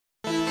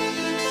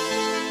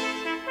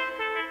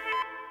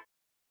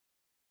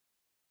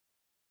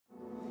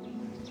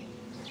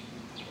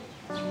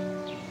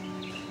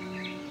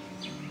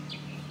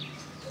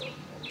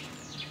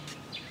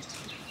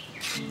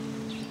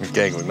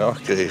Even kijken wat ik nou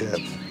gekregen heb.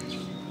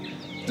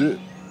 De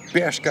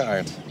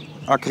perskaart.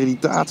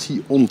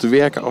 Accreditatie om te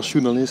werken als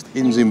journalist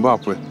in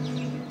Zimbabwe.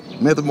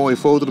 Met een mooie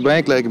foto erbij.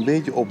 Ik lijk een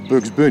beetje op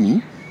Bugs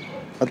Bunny.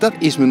 Maar dat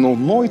is me nog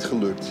nooit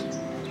gelukt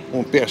om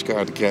een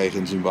perskaart te krijgen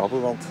in Zimbabwe.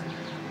 Want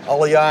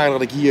alle jaren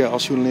dat ik hier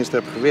als journalist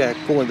heb gewerkt,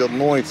 kon ik dat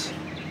nooit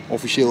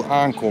officieel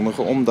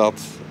aankondigen. Omdat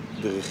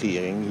de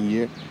regering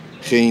hier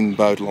geen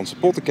buitenlandse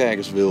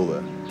pottenkijkers wilde.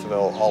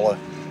 Terwijl alle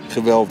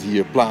geweld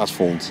hier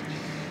plaatsvond.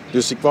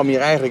 Dus ik kwam hier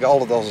eigenlijk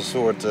altijd als een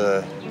soort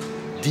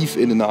dief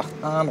in de nacht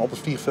aan op het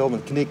vliegveld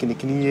met knikkende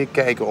knieën.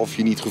 Kijken of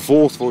je niet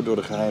gevolgd wordt door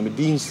de geheime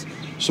dienst.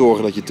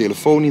 Zorgen dat je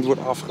telefoon niet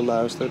wordt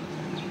afgeluisterd.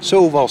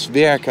 Zo was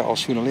werken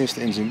als journalist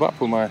in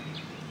Zimbabwe, maar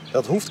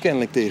dat hoeft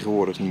kennelijk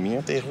tegenwoordig niet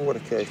meer.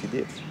 Tegenwoordig krijg je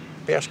dit.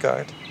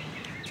 Perskaart.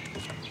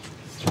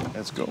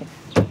 Let's go.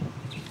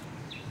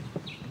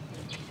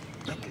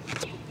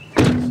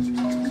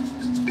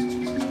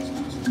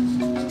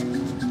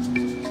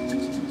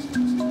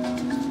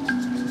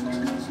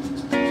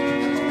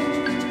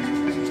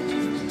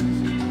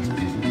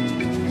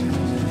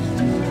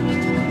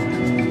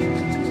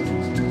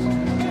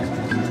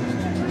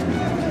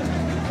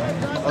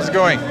 How's it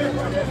going?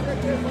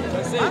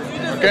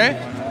 Okay?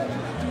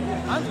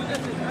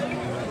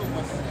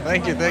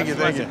 Thank you.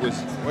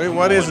 Wait,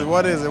 what is it?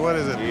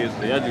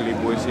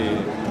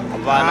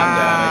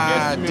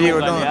 Deal,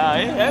 don't.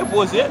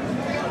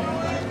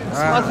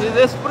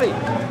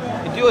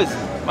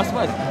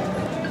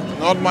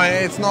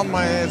 It's not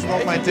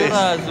my taste.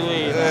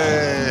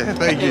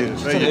 Thank you.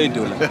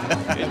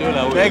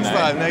 Next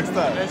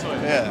time.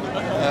 Yeah.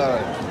 All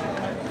right.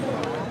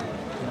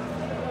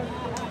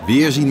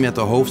 Weerzien met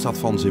de hoofdstad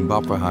van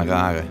Zimbabwe,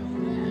 Harare.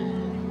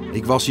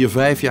 Ik was hier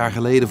 5 jaar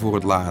geleden voor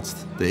het laatst.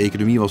 De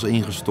economie was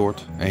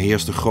ingestort, er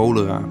heerste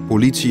cholera.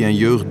 Politie en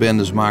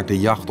jeugdbendes maakten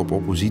jacht op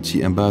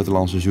oppositie en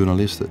buitenlandse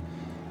journalisten.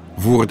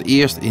 Voor het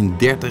eerst in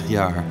 30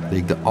 jaar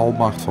leek de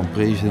almacht van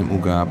president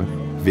Mugabe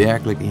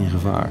werkelijk in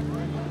gevaar.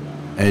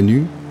 En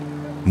nu?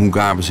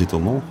 Mugabe zit er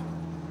nog.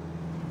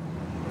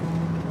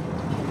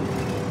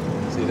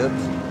 Zie je dat?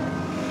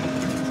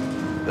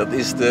 Dat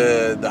is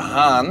de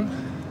haan.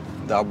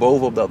 Daar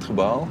boven op dat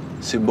gebouw,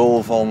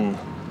 symbool van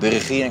de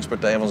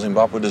regeringspartij van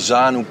Zimbabwe, de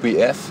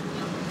ZANU-PF.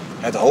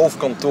 Het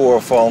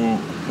hoofdkantoor van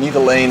niet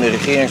alleen de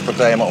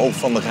regeringspartij, maar ook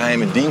van de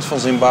geheime dienst van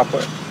Zimbabwe.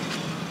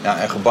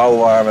 Ja, een gebouw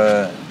waar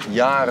we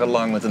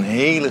jarenlang met een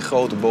hele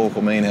grote boog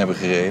omheen hebben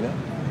gereden.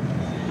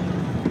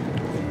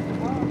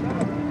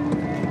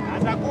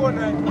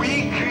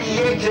 We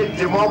created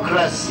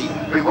democracy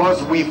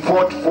because we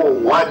fought for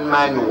one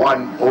man,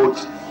 one vote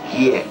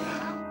here.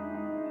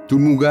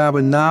 Toen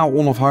Mugabe na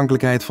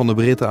onafhankelijkheid van de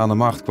Britten aan de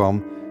macht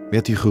kwam,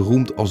 werd hij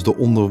geroemd als de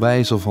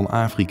onderwijzer van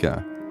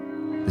Afrika.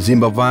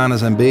 Zimbabwanen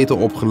zijn beter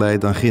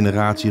opgeleid dan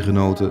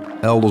generatiegenoten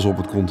elders op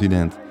het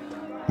continent.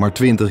 Maar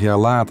 20 jaar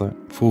later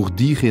vroeg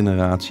die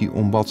generatie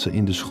om wat ze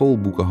in de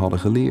schoolboeken hadden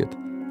geleerd: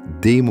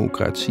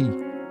 democratie.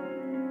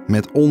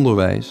 Met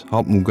onderwijs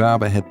had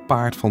Mugabe het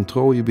paard van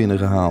Troje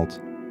binnengehaald.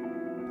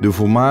 De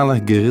voormalig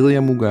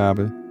guerrilla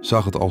Mugabe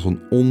zag het als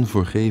een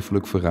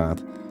onvergeeflijk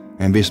verraad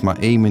en wist maar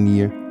één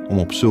manier om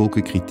op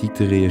zulke kritiek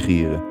te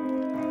reageren: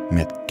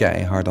 met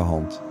keiharde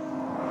hand.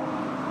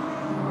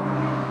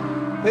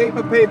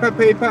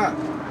 Paper.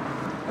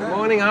 Good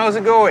morning, how's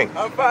it going?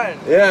 I'm fine.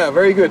 Yeah,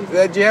 very good.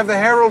 Do you have the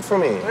Herald for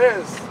me?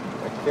 Yes.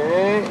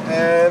 Okay,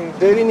 and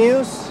Daily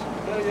News?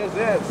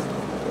 Yes.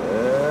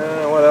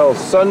 What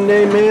else?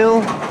 Sunday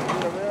Mail?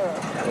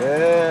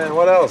 Yeah.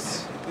 What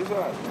else? This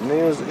one.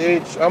 News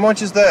Age. How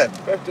much is that?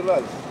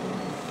 $5.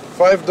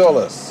 $5.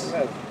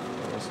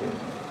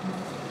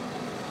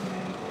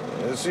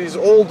 Yes. These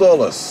all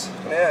dollars.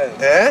 Yes.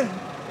 Eh?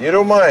 You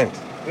don't mind?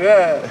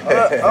 Yeah.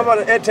 How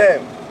about the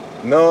airtime?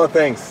 No,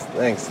 thanks.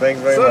 Thanks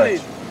very Sorry.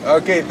 much.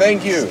 Okay,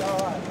 thank you.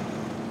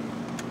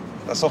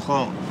 Dat is toch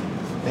gewoon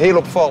heel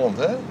opvallend,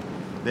 hè?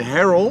 De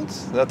Herald,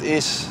 dat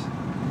is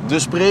de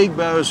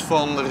spreekbuis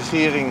van de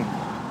regering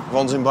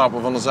van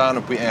Zimbabwe, van de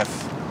ZANU-PF.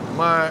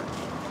 Maar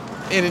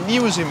in het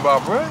nieuwe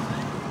Zimbabwe,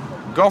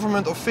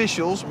 government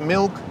officials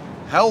milk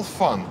health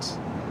fund.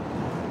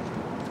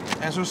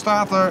 En zo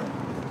staat er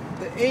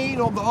de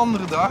een op de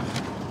andere dag,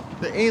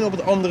 de een op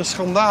het andere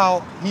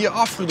schandaal hier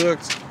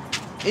afgedrukt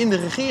in de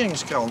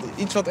regeringskrant.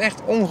 Iets wat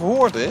echt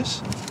ongehoord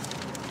is.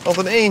 Want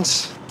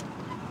ineens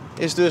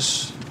is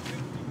dus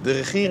de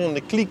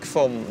regerende kliek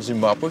van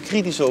Zimbabwe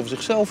kritisch over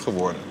zichzelf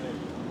geworden.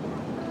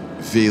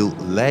 Veel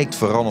lijkt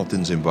veranderd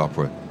in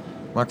Zimbabwe.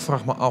 Maar ik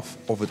vraag me af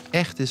of het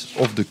echt is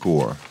of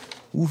decor.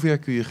 Hoe ver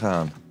kun je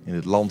gaan in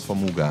het land van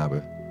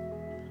Mugabe?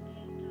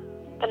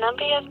 The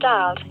number you have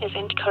dialed is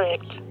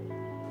incorrect.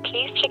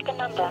 Please check the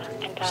number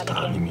and dial Staat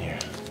again. niet meer.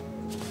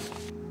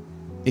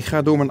 Ik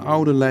ga door mijn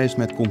oude lijst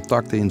met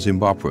contacten in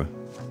Zimbabwe.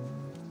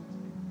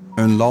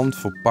 Een land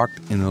verpakt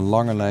in een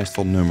lange lijst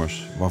van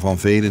nummers, waarvan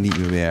velen niet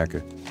meer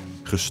werken.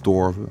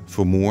 Gestorven,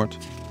 vermoord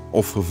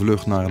of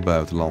gevlucht naar het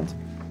buitenland.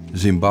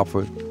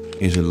 Zimbabwe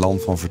is een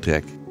land van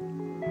vertrek.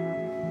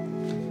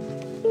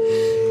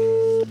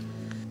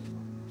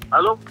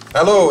 Hello?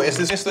 Hello, is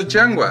this Mr.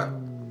 Changwa?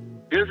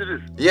 Yes, it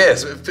is.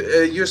 Yes,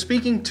 you're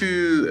speaking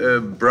to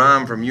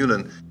Bram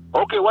Vermeulen.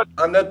 Okay, what?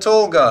 I'm that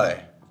tall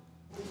guy.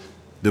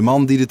 De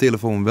man die de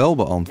telefoon wel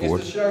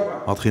beantwoordt,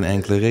 had geen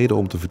enkele reden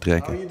om te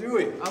vertrekken. How are you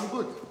doing? I'm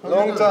good.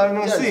 Long time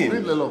no see. It's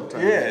been a long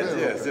time.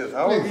 Yes.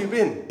 How have you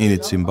been? In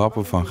het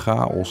Zimbabwe van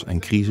chaos en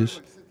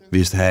crisis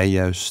wist hij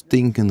juist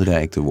stinkend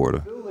rijk te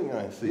worden.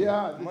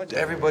 Yeah.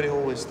 Everybody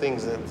always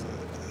thinks that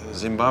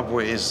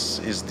Zimbabwe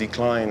is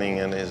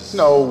declining and is...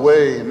 No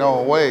way.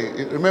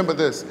 Remember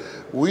this.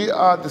 We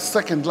are the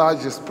second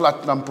largest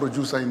platinum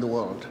producer in the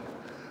world.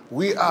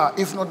 We are,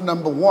 if not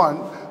number one,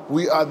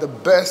 we are the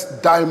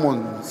best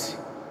diamonds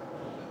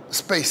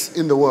space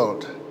in the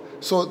world.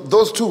 So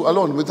those two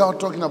alone, without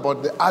talking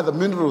about the other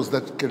minerals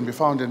that can be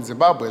found in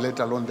Zimbabwe, let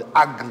alone the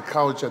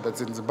agriculture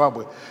that's in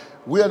Zimbabwe,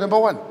 we are number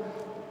one.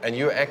 And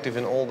you're active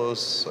in all those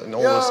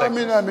sectors? I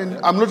mean,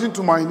 I'm not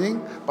into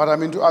mining, but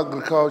I'm into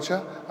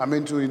agriculture. I'm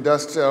into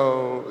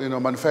industrial,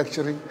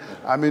 manufacturing.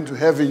 I'm into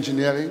heavy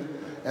engineering,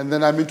 and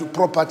then I'm into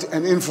property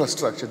and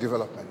infrastructure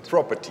development.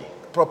 Property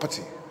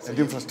And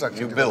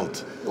infrastructure. You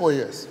built? Oh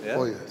yes,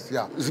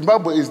 yeah.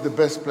 Zimbabwe is the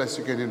best place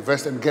you can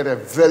invest and get a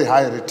very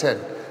high return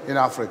in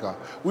Africa.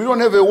 We don't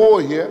have a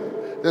war here.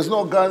 There's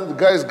no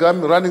guys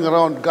running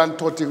around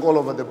gun-toting all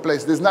over the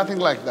place. There's nothing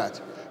like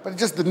that. But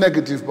just the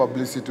negative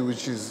publicity,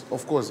 which is,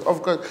 of course,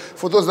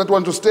 for those that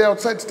want to stay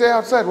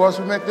outside whilst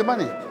we make the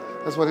money.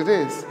 That's what it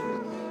is.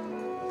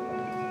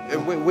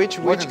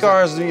 Which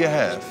cars do you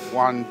have?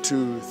 1,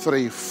 2,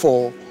 3,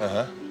 4.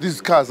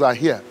 These cars are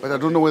here, but I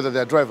don't know whether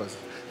they're drivers.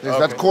 There's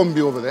that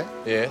combi over there.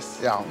 Yes.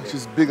 Yeah, which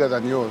is bigger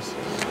than yours.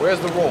 Where's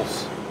the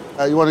Rolls?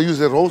 You want to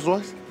use a Rolls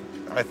Royce?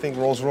 I think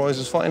Rolls Royce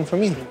is fine for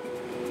me.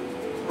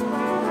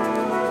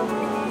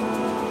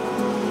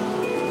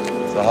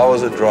 So how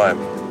is it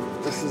driving?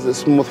 This is a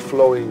smooth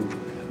flowing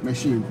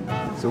machine.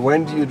 So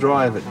when do you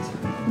drive it?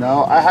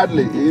 No, I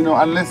hardly,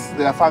 unless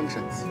there are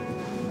functions.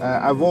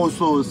 I've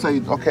also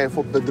said, okay,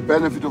 for the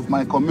benefit of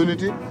my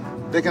community,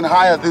 they can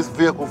hire this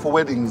vehicle for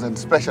weddings and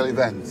special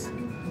events,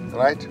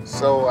 right?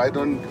 So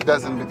it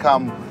doesn't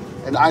become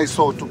an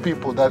eyesore to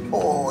people that,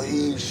 oh,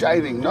 he's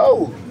shining.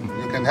 No,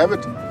 you can have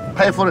it,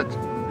 pay for it.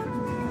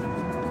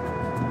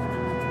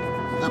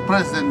 The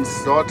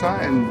president's daughter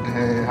and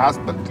her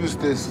husband used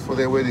this for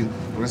their wedding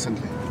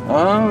recently.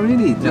 Oh,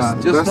 really?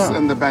 Just this now?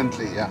 and the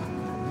Bentley, yeah.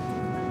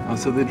 Oh,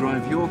 so they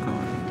drive your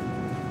car?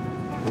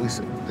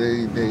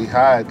 They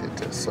hired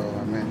it, so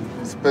I mean,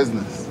 it's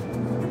business.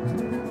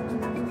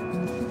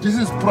 This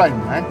is prime,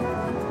 right?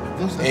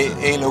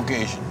 A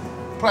location.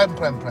 Prime.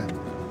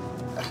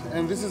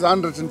 And this is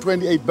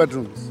 128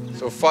 bedrooms.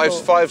 So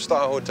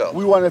five-star hotel.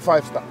 We want a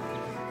 5-star.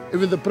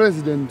 Even the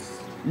president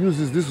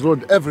uses this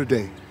road every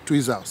day to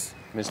his house.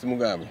 Mr.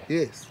 Mugabe?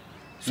 Yes.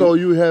 So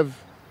you have,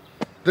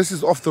 this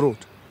is off the road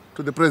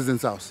to the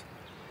president's house.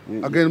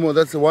 Again,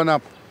 that's the one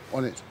up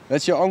on it.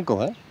 That's your uncle,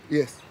 huh?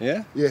 Yes.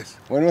 Yeah? Yes.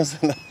 When was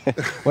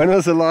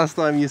the last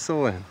time you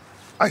saw him?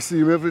 I see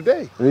him every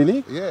day.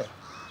 Really? Yeah.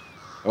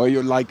 Or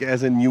you like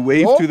as in you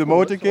wave to the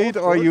motorcade,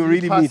 or you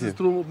really meet him? He passes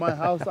through my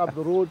house up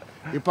the road.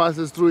 He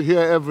passes through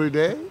here every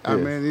day. I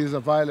mean, he's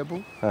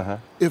available.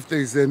 If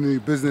there's any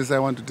business I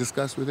want to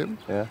discuss with him.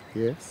 Yeah.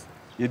 Yes.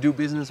 You do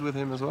business with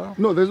him as well?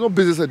 No, there's no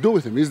business I do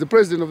with him. He's the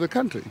president of the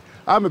country.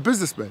 I'm a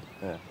businessman.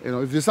 Yeah.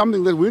 If there's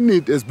something that we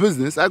need as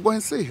business, I go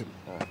and see him.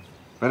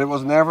 But it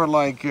was never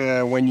like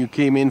when you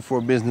came in for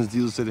a business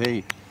deal, said,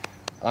 hey,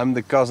 I'm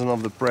the cousin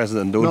of the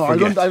president, don't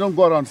forget. No, I don't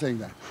go around saying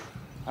that.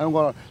 I don't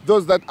go around.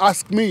 Those that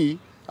ask me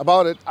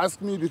about it,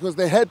 ask me because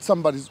they heard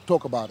somebody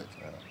talk about it.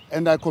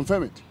 And I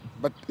confirm it.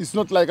 But it's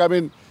not like,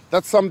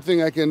 that's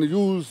something I can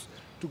use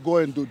to go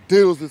and do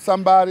deals with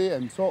somebody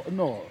and so,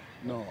 no.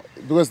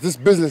 Because this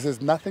business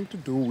has nothing to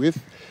do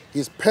with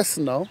his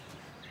personal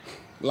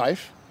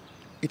life.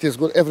 It has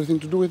got everything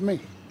to do with me.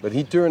 But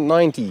he turned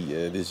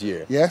 90 this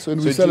year. Yes, and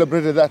we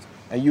celebrated that.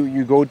 And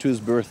you go to his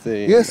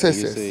birthday? Yes.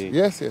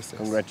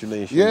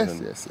 Congratulations.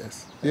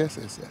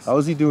 Yes. How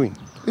is he doing?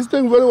 He's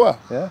doing very well.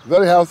 Yeah?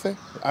 Very healthy.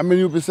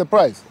 You'll be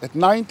surprised. At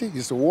 90,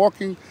 he's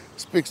walking,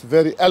 speaks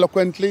very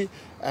eloquently,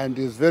 and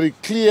is very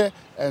clear.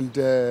 And,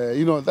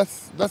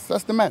 that's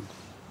the man.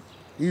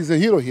 He's a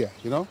hero here,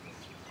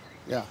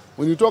 Yeah.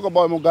 When you talk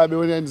about Mugabe,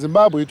 when you're in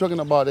Zimbabwe, you're talking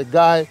about a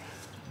guy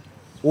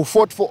who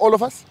fought for all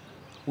of us,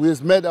 who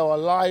has made our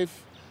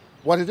life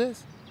what it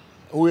is,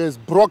 who has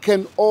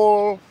broken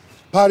all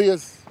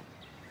barriers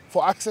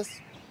for access.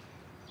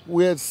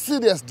 We had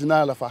serious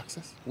denial of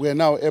access. We are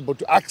now able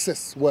to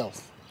access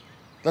wealth.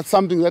 That's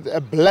something that a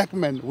black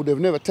man would have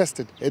never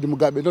tested had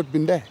Mugabe not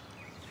been there.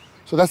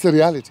 So that's the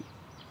reality.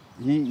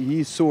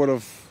 He sort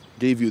of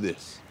gave you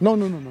this? No.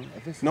 No,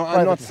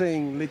 I'm not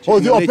saying literally. Oh,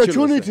 the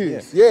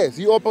opportunities. Yes,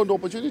 he opened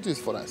opportunities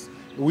for us.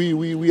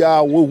 We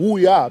are who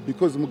we are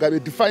because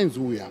Mugabe defines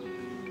who we are.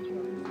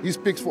 He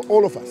speaks for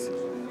all of us.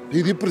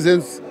 He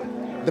represents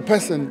the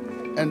person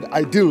and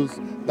ideals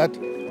that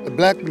a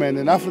black man,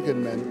 an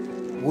African man,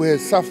 who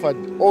has suffered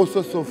all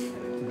sorts of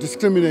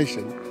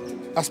discrimination,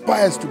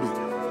 aspires to be.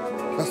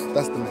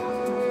 That's the man.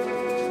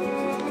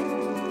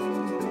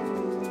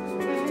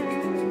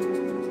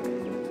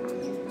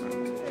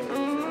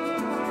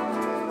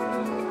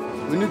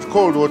 We need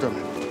cold water,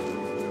 man.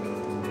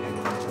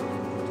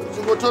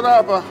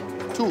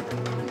 Two.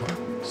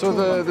 So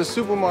the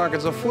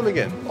supermarkets are full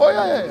again? Oh,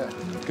 yeah.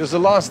 Because the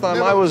last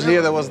time I was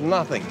here, there was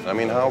nothing. I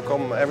mean, how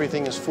come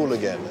everything is full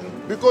again?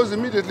 Because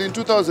immediately in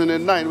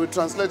 2009, we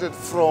translated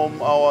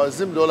from our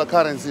Zim dollar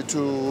currency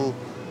to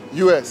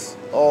US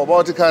or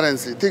Baltic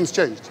currency. Things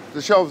changed.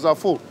 The shelves are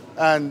full,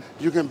 and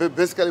you can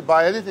basically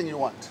buy anything you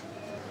want.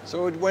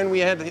 So when we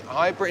had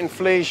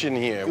hyperinflation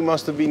here, we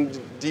must have been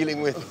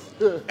dealing with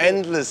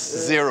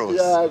endless zeros.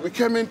 Yeah, we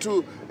came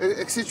into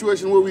a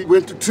situation where we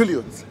went to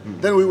trillions.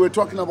 Then we were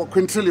talking about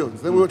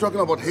quintillions. Then we were talking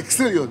about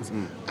hexillions.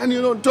 And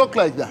you don't talk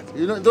like that.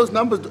 You know, those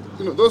numbers,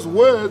 you know, those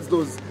words,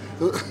 those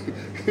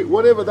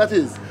whatever that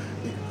is.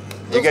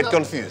 You get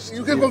confused.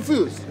 You get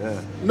confused.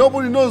 Yeah.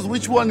 Nobody knows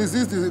which one is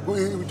this.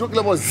 We're talking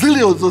about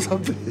zillions or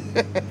something.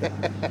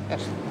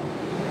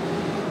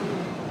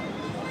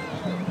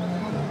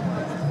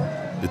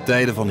 De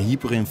tijden van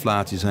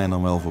hyperinflatie zijn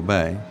dan wel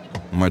voorbij,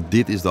 maar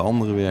dit is de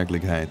andere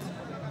werkelijkheid.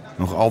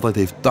 Nog altijd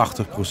heeft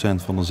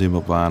 80% van de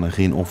Zimbabwanen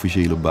geen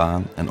officiële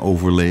baan en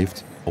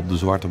overleeft op de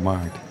zwarte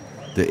markt.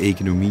 De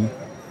economie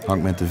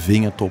hangt met de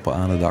vingertoppen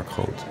aan de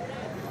dakgoot.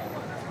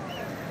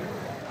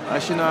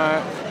 Als je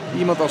naar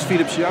iemand als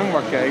Philip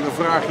Siyangwa kijkt, dan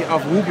vraag je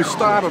af hoe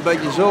bestaat het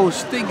dat je zo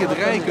stinkend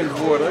rijk kunt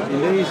worden in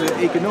deze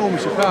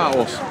economische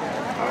chaos.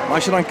 Maar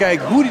als je dan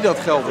kijkt hoe hij dat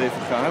geld heeft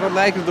vergaan, dan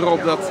lijkt het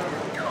erop dat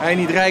hij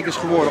niet rijk is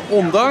geworden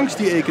ondanks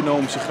die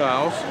economische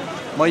chaos,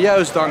 maar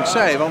juist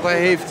dankzij. Want hij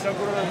heeft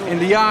in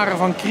de jaren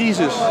van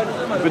crisis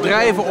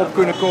bedrijven op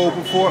kunnen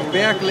kopen voor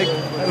werkelijk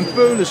een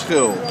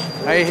peulenschil.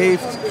 Hij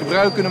heeft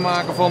gebruik kunnen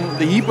maken van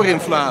de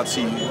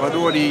hyperinflatie,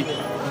 waardoor hij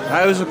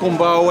huizen kon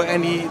bouwen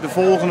en die de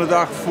volgende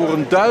dag voor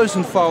een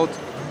 1000-fout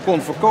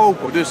kon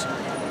verkopen. Dus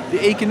de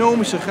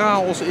economische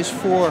chaos is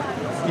voor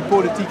die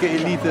politieke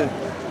elite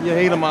hier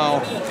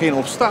helemaal geen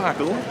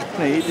obstakel.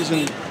 Nee, het is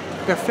een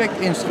perfect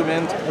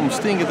instrument om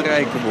stinkend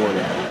rijk te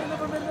worden.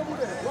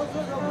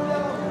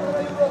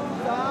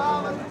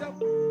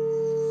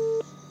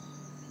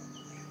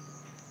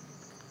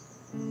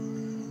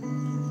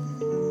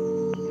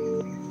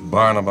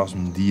 Barnabas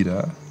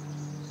Mdira,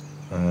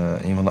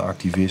 een van de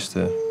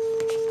activisten,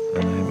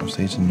 en daar heb ik nog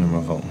steeds een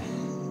nummer van.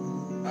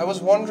 I was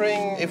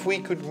wondering if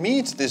we could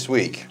meet this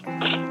week.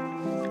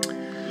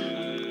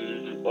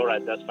 All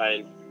right, that's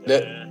fine.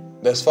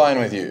 That's fine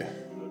with you.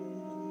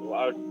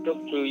 I'll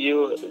talk to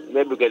you.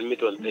 Maybe we can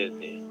meet on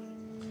Thursday.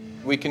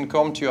 We can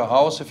come to your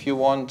house if you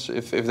want,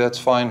 if that's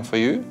fine for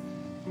you.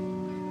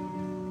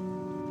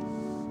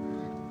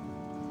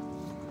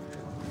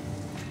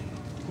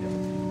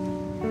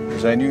 We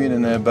zijn nu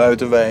in een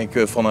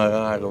buitenwijk van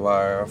Harare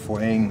waar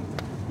voorheen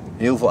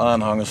heel veel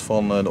aanhangers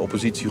van de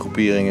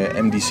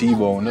oppositiegroeperingen MDC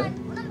woonden.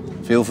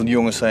 Veel van die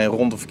jongens zijn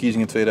rond de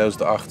verkiezingen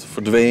 2008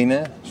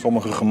 verdwenen,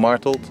 sommigen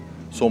gemarteld,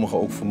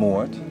 sommigen ook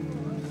vermoord.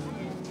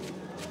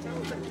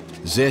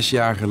 6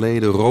 jaar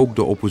geleden rook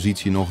de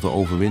oppositie nog de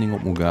overwinning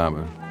op Mugabe,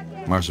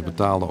 maar ze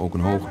betaalden ook een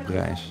hoge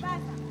prijs.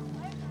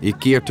 Je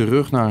keert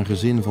terug naar een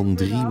gezin van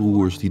 3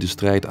 broers die de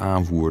strijd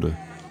aanvoerden.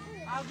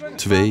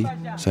 2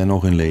 zijn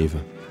nog in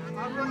leven.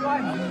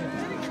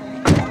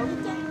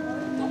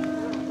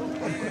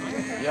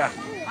 Yeah.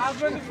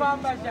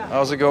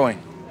 How's it going?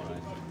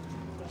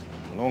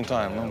 Long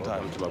time.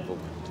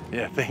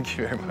 Yeah, thank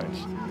you very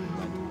much.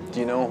 Do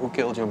you know who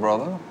killed your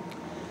brother?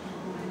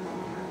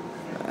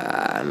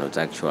 Not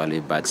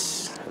actually,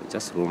 but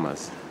just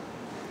rumors.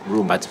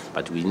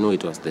 But we know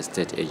it was the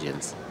state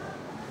agents.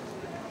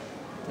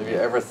 Have you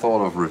ever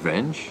thought of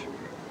revenge?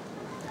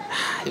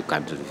 You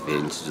can't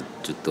revenge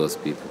to those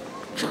people.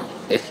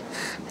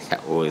 They're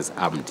always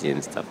armed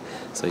and stuff,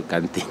 so you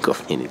can't think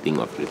of anything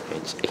of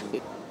revenge.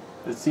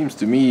 It seems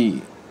to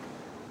me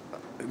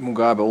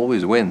Mugabe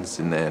always wins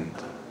in the end.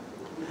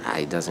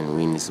 He doesn't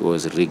win, it's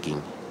always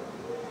rigging.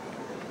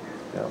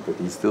 Yeah, but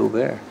he's still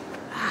there.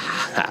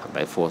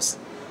 By force.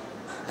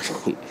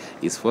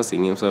 He's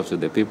forcing himself to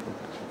the people.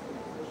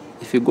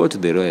 If you go to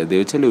the royal, they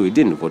will tell you we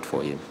didn't vote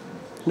for him.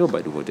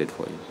 Nobody voted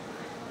for him.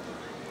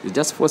 He's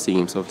just forcing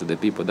himself to the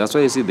people. That's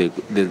why you see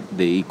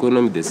the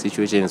economy, the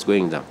situation is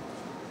going down.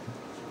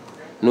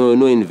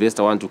 No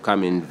investor want to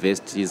come and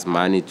invest his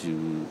money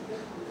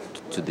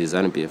to the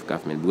ZANU-PF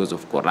government because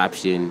of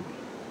corruption.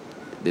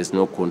 There's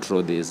no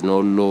control, there's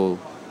no law.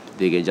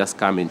 They can just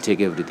come and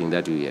take everything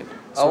that we have.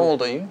 How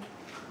old are you?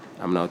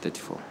 I'm now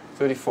 34.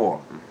 34.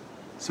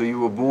 So you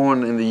were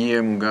born in the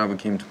year Mugabe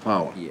came to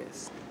power?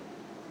 Yes.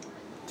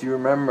 Do you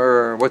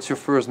remember, what's your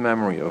first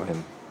memory of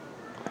him?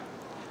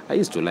 I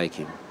used to like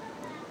him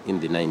in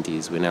the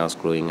 90s when I was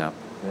growing up.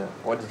 Yeah.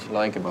 What did you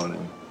like about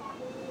him?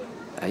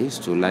 I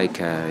used to like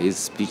his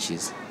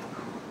speeches.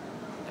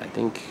 I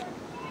think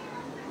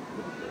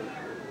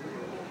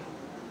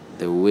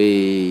the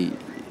way,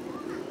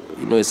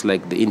 it's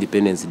like the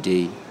Independence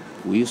Day.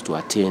 We used to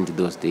attend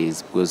those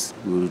days because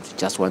we would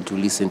just want to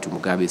listen to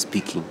Mugabe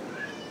speaking.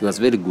 He was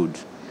very good.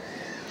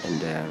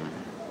 And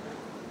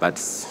but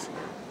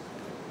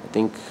I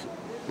think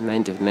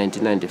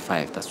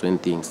 1995, that's when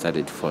things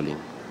started falling.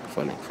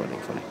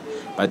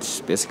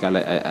 But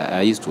basically,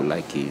 I used to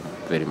like him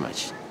very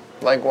much.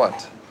 Like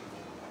what?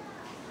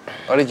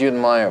 What did you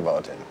admire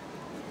about him?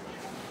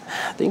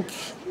 I think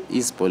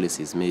his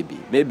policies, maybe.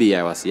 Maybe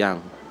I was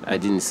young. I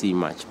didn't see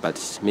much,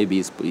 but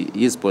maybe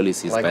his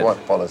policies. Like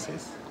what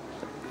policies?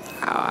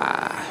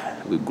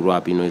 We grew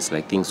up, it's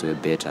like things were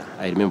better.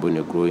 I remember when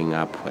we were growing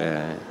up,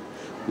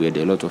 we had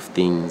a lot of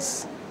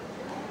things.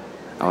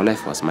 Our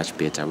life was much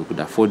better. We could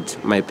afford,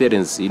 my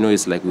parents,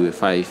 it's like we were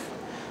 5,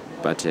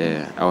 but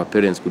our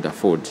parents could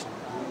afford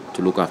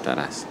to look after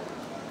us.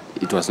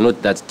 It was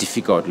not that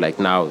difficult like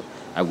now.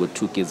 I've got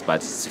 2 kids, but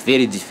it's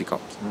very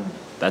difficult.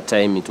 That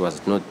time it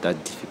was not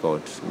that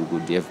difficult. We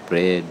could have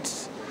bread,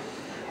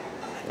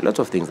 a lot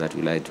of things that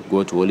we liked.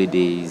 Go to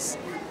holidays,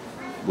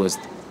 because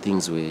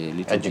things were a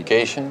little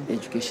Education?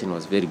 Education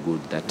was very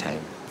good that time.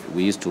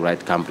 We used to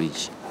write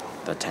Cambridge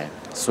that time.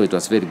 So it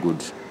was very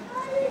good.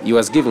 He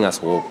was giving us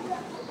hope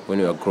when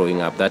we were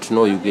growing up, that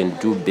you can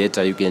do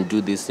better, you can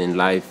do this in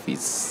life,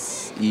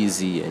 it's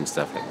easy and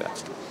stuff like that,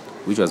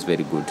 which was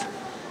very good.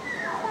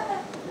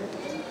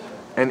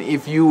 And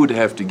if you would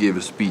have to give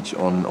a speech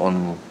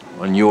on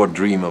your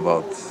dream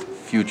about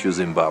future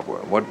Zimbabwe,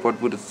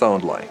 what would it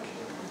sound like?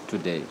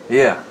 Today?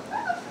 Yeah.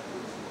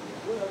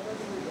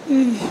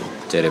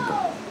 Terrible.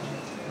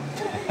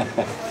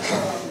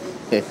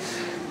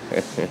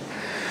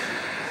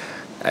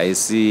 I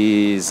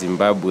see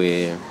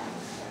Zimbabwe.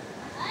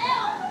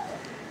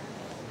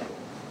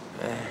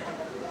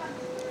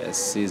 I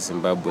see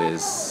Zimbabwe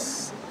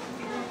is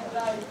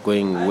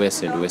going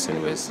worse and worse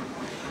and worse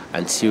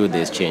until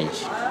there's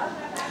change.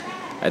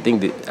 I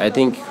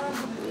think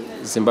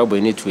Zimbabwe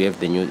need to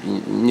have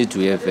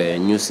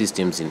new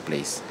systems in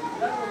place.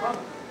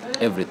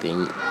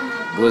 Everything,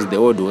 because the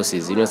old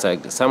horses, it's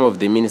like some of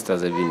the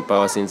ministers have been in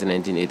power since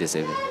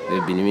 1987.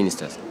 They've been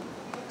ministers,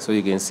 so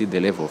you can see the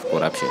level of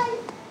corruption.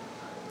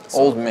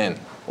 Old men.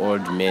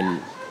 Old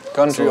men.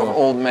 Country of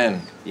old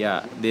men.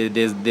 Yeah,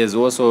 there's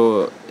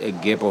also a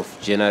gap of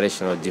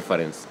generational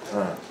difference.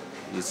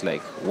 It's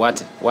like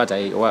what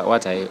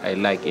I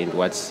like and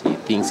what he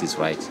thinks is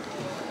right,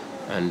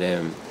 and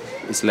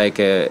it's like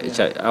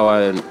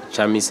our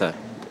Chamisa,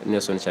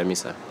 Nelson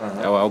Chamisa,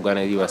 our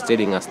organizer, he was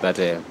telling us that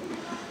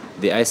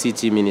the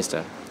ICT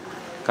minister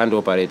can't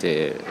operate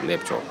a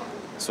laptop,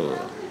 so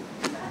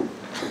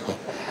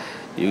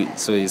you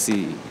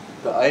see.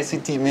 The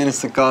ICT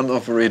minister can't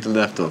operate a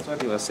laptop. That's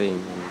what he was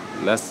saying.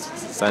 Last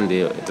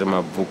Sunday at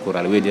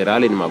Mabukura, we did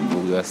rally in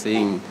Mabu, we were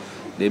saying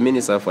the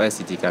minister of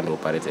ICT can't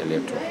operate a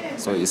laptop.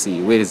 So you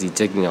see, where is he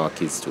taking our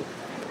kids to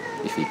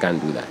if he can't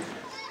do that?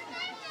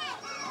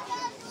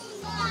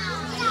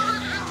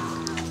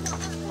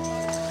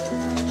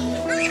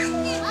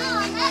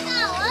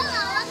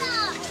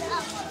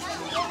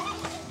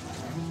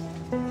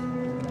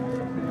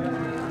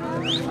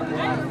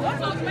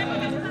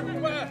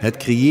 Het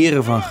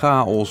creëren van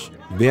chaos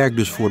werkt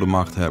dus voor de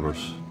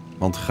machthebbers.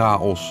 Want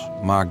chaos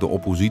maakt de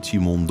oppositie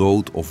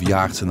monddood of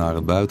jaagt ze naar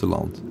het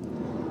buitenland.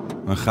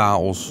 Een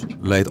chaos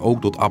leidt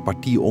ook tot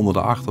apathie onder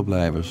de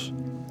achterblijvers,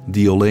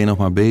 die alleen nog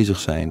maar bezig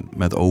zijn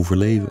met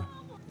overleven.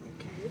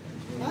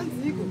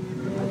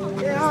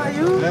 Hey, how are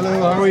you? Hello,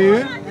 how are you?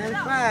 I'm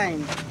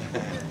fine.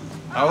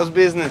 How's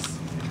business?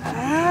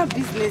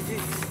 Business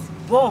is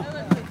bon.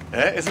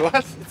 Eh, is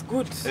what? It's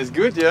good. It's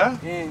good, yeah?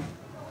 Yeah.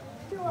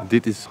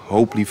 Dit is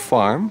Hopely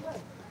Farm.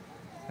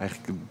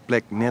 Eigenlijk een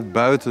plek net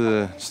buiten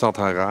de stad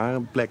Harare.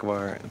 Een plek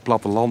waar het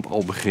platteland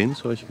al begint,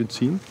 zoals je kunt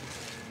zien. En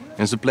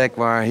het is een plek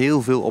waar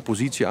heel veel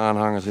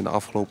oppositieaanhangers in de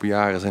afgelopen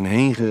jaren zijn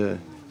heen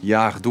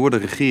gejaagd door de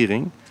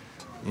regering.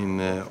 In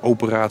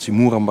operatie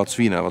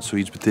Murambatsvina, wat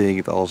zoiets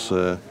betekent als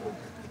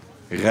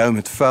ruim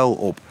het vuil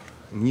op.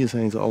 En hier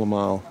zijn ze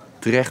allemaal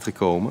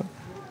terechtgekomen.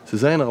 Ze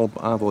zijn er al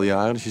een aantal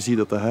jaren, dus je ziet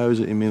dat de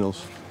huizen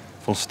inmiddels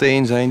van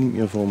steen zijn, niet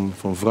meer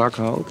van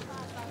wrakhout.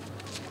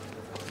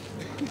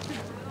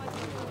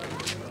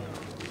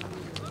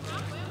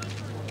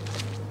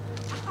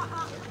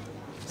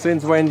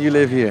 Since when do you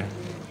live here?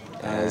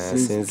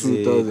 Since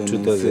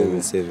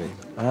 2007.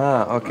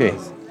 Ah, okay.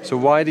 So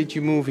why did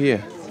you move here?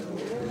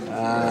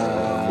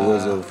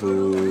 Because of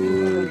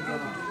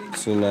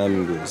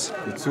tsunamis.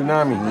 The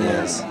tsunami?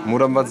 Yes.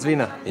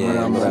 Murambatsvina?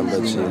 Yeah,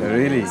 Murambatsvina.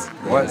 Really?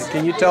 What?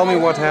 Can you tell me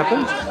what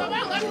happened?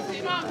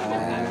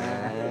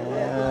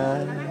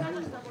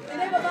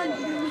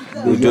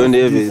 We don't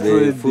have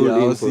the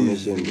full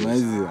information.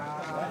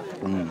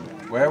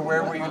 Where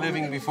were you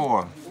living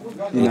before?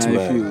 In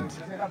Highfield.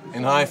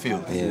 In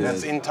Highfield? Yes.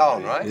 That's in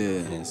town, right?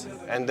 Yes.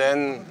 And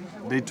then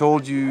they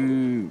told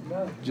you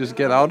just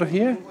get out of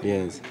here?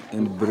 Yes.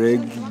 And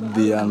break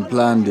the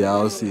unplanned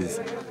houses.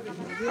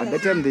 At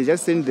that time they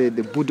just sent the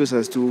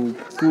bulldozers to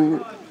pull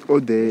all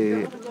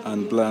the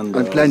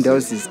unplanned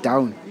houses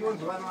down.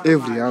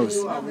 Every house.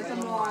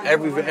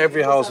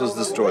 Every house was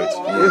destroyed?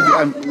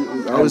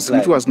 Every house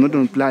which was not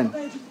on plan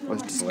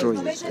was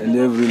destroyed. And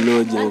every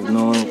lodge has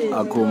no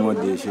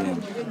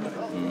accommodation.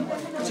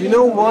 Do you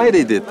know why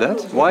they did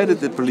that? Why did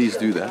the police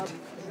do that?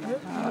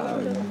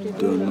 I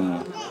don't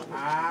know.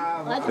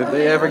 Did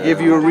they ever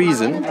give you a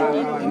reason?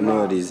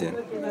 No reason.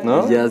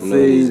 No? Just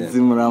say it's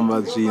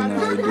Murambatsvina.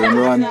 I don't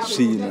want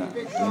China.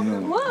 You know,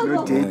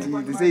 not dirty.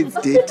 They say it's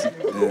dirty.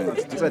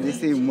 That's why they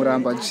say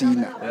Muramba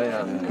China.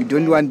 We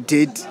don't want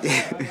dirty.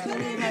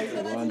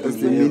 That's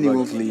the meaning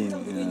of clean.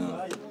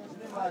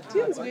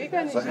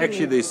 So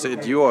actually they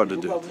said you are the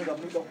dirt.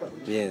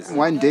 Yes.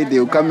 One day they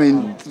will come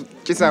and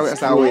chase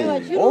us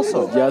away.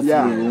 Also? Just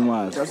the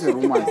rumors. Just the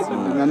rumors.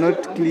 We are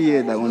not clear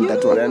on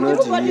that one. We are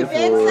not here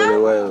for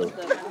a while.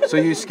 So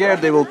you're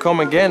scared they will come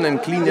again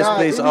and clean this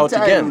place out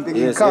again?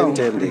 Yes, every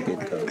time they can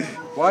come.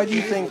 Why do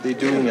you think they're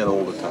doing it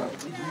all the time?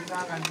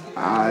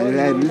 I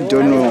really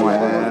don't know.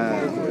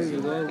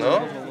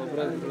 No?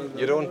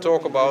 You don't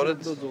talk about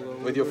it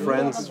with your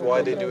friends,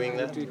 why they're doing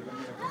that?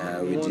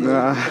 We did.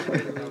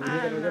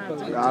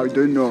 I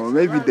don't know.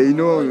 Maybe they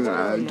know.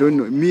 I don't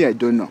know. Me, I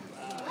don't know.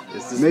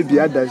 Maybe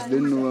others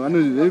don't know. I know.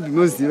 Maybe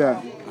no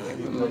Zira.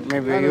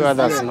 Maybe you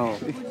others know.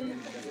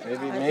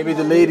 Maybe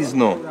the ladies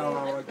know.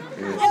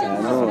 Yes,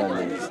 I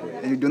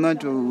know. You do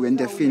not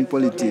interfere in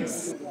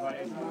politics.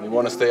 You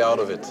want to stay out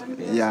of it?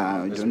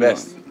 Yeah, it's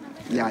best.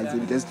 Yeah, it's the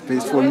best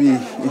place for me.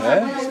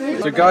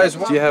 So guys,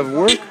 do you have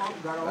work?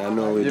 I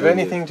know. Do you have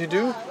anything to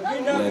do?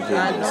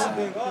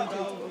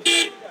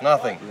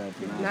 Nothing.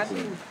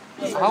 Nothing.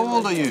 How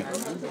old are you?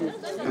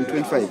 I'm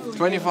 25.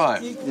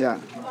 25? Yeah.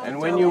 And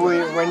when you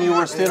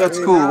were still at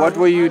school, what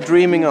were you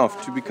dreaming of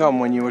to become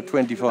when you were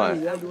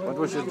 25? What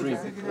was your dream?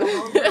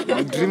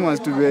 My dream was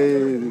to be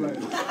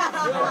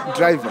a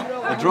driver.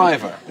 A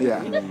driver?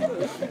 Yeah.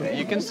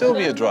 You can still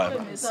be a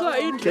driver.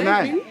 Can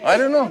I? I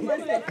don't know.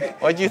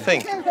 What do you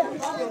think?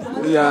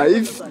 Yeah,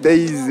 if there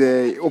is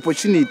an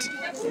opportunity,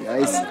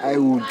 I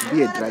would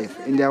be a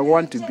driver, and I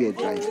want to be a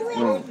driver.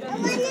 No,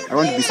 I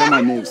want to be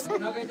someone else.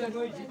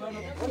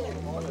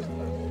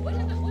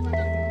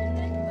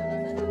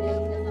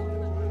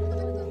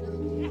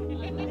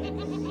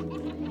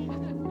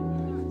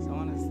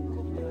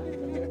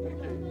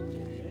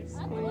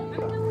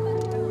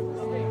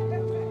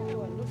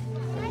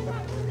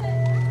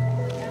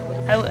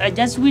 I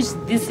just wish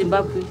this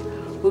Zimbabwe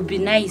would be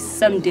nice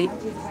someday.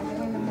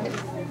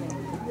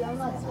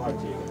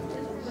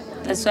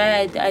 That's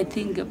why I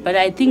think, but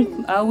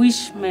I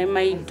wish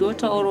my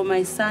daughter or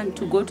my son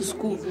to go to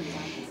school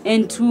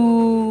and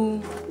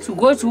to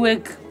go to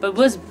work. But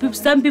because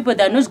some people,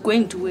 they're not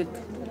going to work.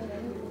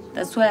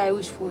 That's what I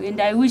wish for.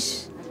 And I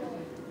wish,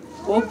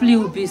 hopefully, it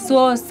will be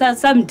so,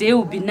 someday it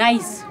will be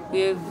nice.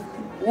 We have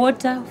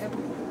water,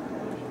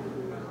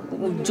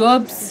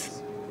 jobs.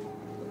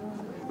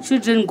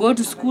 Children go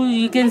to school.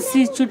 You can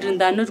see children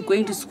that are not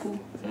going to school.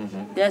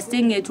 They are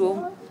staying at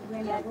home.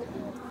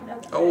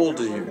 How old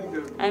are you?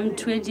 I'm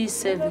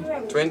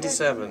 27.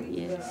 27?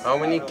 Yes. How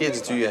many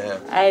kids do you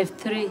have? I have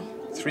 3.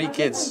 3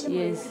 kids?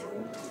 Yes.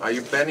 Are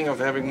you planning of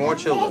having more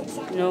children?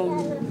 No,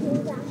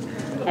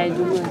 I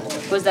do not,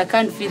 because I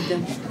can't feed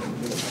them.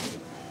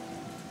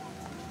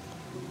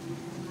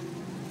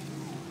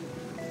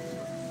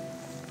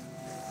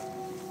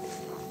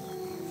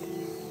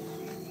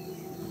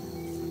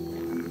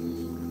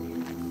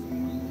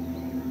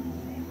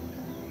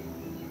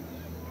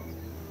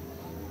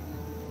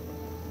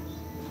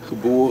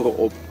 Geboren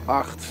op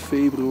 8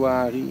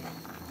 februari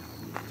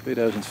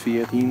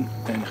 2014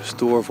 en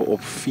gestorven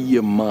op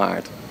 4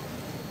 maart.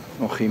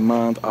 Nog geen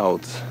maand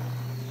oud.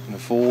 En de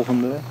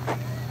volgende,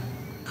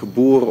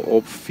 geboren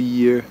op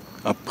 4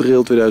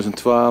 april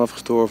 2012,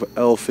 gestorven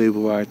 11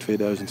 februari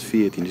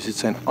 2014. Dus dit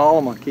zijn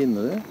allemaal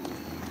kinderen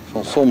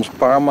van soms een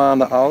paar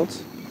maanden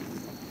oud,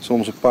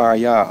 soms een paar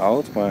jaar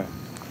oud, maar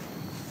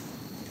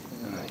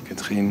je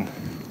kunt geen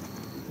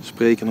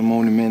sprekende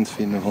monument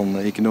vinden van de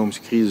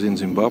economische crisis in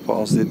Zimbabwe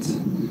als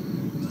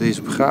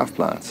deze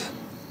begraafplaats.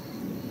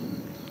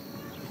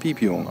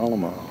 Piepjong,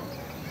 allemaal.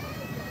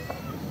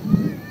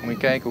 Moet je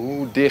kijken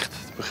hoe dicht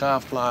de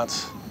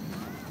begraafplaats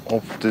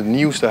op de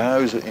nieuwste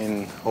huizen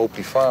in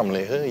Hopley Farm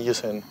liggen.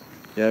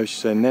 Hier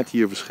zijn net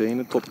hier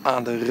verschenen, tot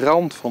aan de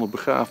rand van de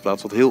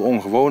begraafplaats. Wat heel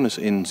ongewoon is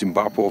in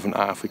Zimbabwe of in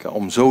Afrika,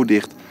 om zo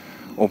dicht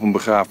op een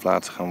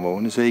begraafplaats te gaan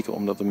wonen. Zeker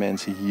omdat de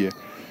mensen hier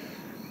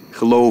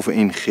geloven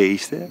in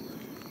geesten.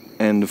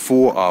 En de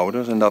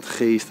voorouders en dat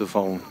geesten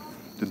van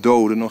de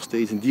doden nog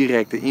steeds een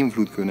directe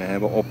invloed kunnen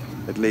hebben op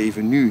het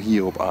leven nu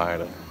hier op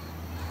aarde.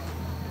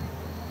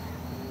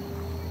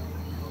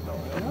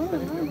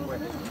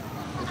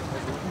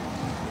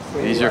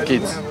 These are your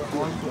kids?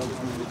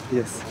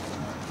 Yes.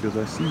 Because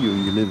I see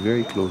you live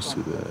very close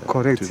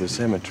to the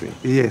cemetery.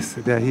 Yes,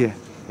 they're here.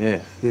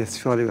 Yeah. Yes,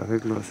 surely we're very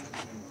close.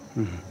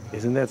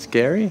 Isn't that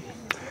scary?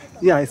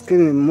 Yeah, it's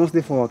scary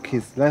mostly for our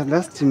kids.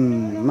 Last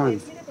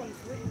month,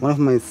 one of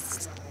my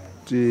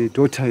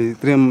daughter,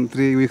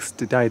 3 weeks,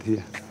 died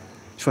here.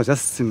 She was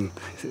just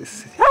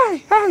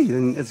hi,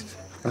 and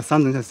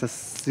something just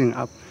sitting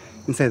up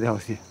inside the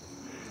house here.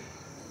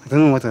 I don't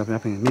know what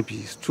happened. Maybe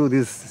it's true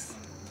this,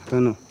 I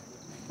don't know.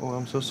 Oh,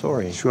 I'm so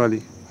sorry.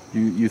 Surely.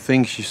 You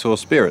think she saw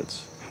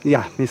spirits?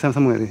 Yeah, maybe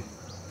somewhere there.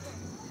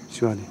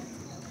 Surely.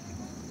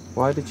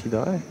 Why did she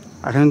die?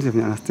 I can't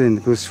even understand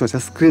because she was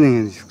just screaming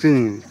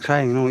and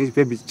crying. You know, each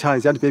baby,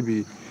 child,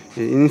 baby,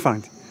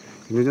 infant.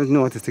 You don't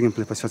know what is taking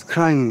place, but she was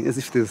crying as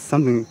if there's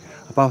something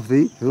above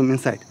the room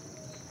inside.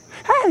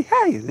 Hey,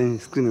 hey, hey, then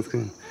scream and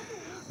scream.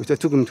 Which I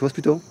took him to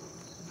hospital.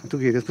 I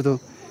took him to the hospital.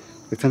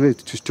 They sent me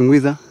to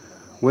Chungwiza.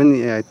 When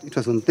it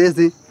was on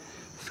Thursday,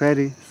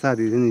 Friday,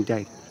 Saturday, then he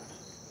died.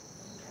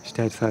 She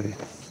died Saturday.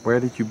 Where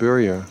did you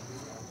bury her?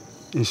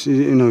 And she,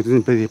 you know,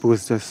 didn't bury her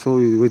because just so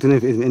we didn't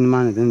have any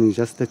money. Then we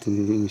just left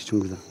in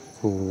Chungwiza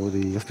for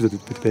the hospital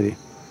to bury.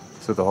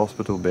 So the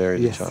hospital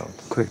buried Yes, the child?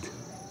 correct.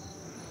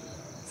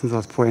 Since I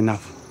was poor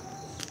enough.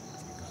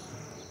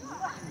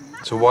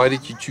 So why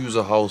did you choose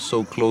a house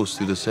so close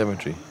to the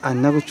cemetery? I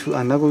never choose.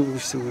 I got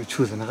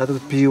to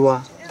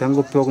piwa.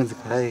 Tango piwa kunzi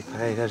karai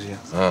karia.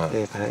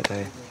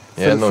 Karai.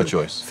 Yeah, no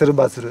choice. I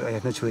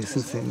have no choice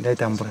since that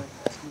time.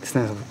 It's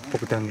not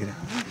pokutangira.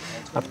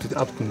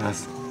 Up to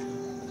nas.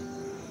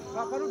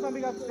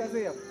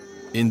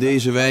 In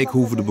deze wijk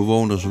hoeven de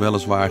bewoners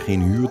weliswaar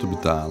geen huur te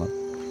betalen,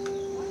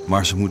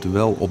 maar ze moeten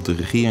wel op de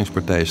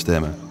regeringspartij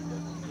stemmen.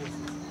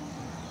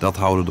 Dat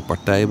houden de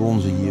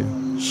partijbonzen hier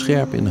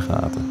scherp in de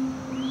gaten.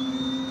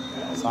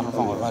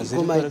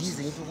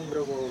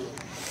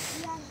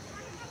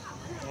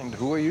 And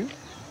who are you?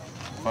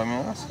 If I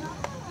may ask?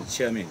 The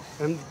chairman.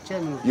 I'm the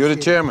chairman. You're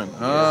the chairman?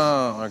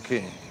 Oh,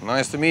 okay.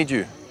 Nice to meet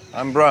you.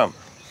 I'm Bram.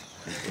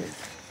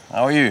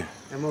 How are you?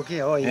 I'm okay.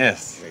 How are you?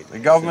 Yes. The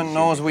government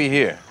knows we're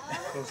here.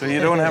 So you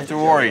don't have to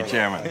worry,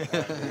 Chairman.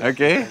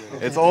 Okay?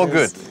 It's all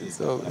good.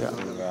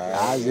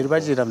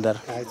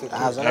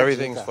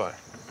 Everything's fine.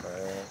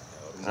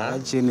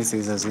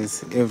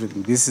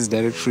 Everything. This is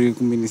directory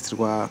ministry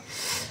kwa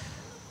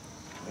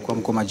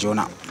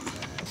Jona.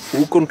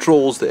 Who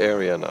controls the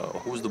area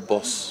now? Who's the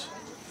boss?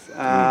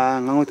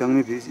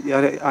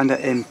 Under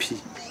MP,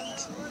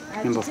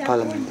 Member of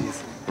Parliament.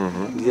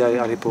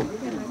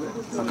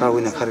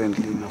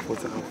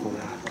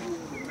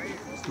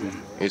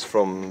 He's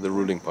from the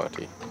ruling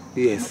party?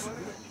 Yes.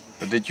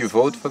 But did you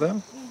vote for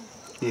them?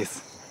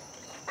 Yes.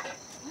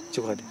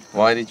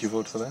 Why did you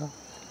vote for them?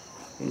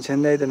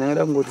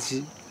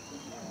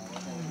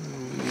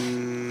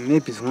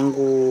 Maybe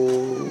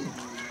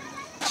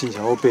change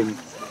open.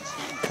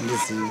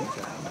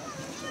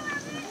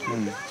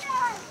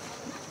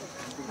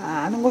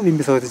 I don't go in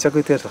beside the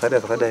chocolate. I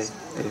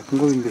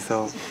go in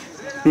beside.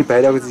 Me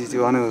buy that with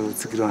you. I know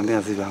to go and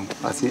then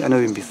I know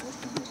in beside.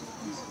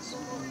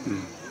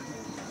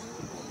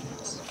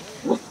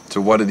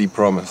 So what did he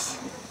promise?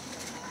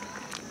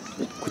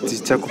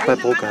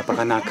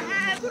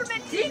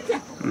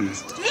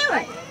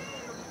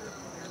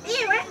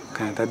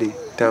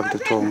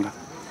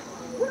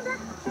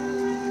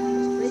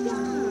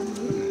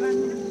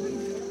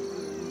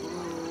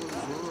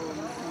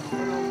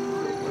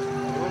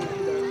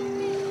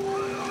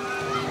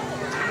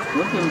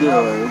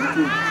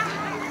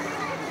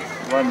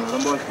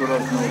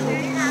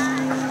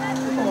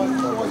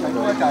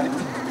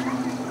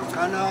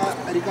 Kana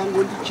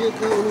rikangondi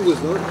cheke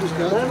ungozo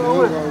kushika.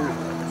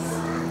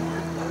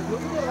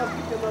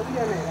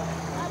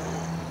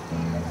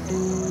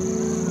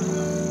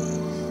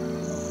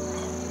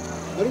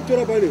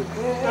 Arutora bale.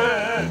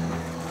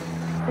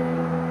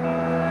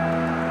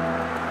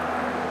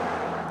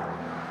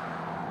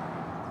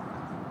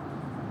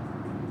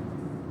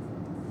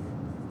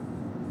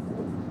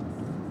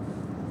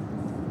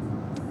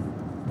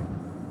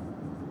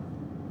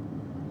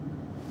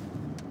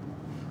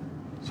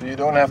 So you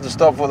don't have to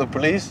stop for the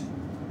police?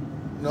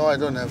 No, I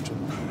don't have to.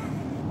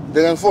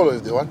 They can follow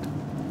if they want.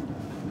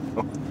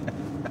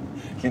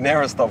 You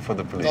never stop for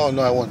the police?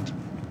 No, I won't.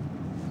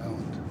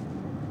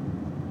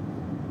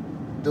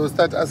 They will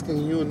start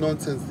asking you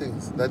nonsense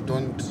things that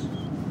don't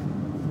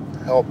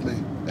help me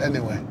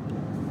anyway.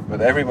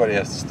 But everybody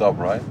has to stop,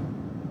 right?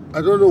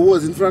 I don't know who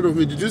was in front of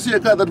me. Did you see a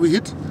car that we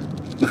hit?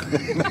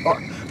 No,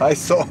 I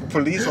saw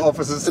police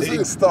officers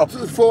saying stop.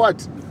 For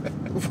what?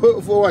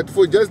 For what?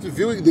 For just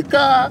viewing the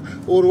car,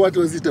 or what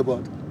was it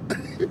about?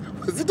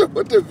 Was it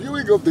about the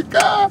viewing of the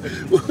car?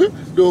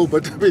 No,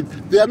 but I mean,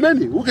 there are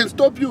many who can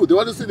stop you. They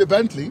want to see the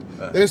Bentley.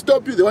 They can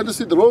stop you. They want to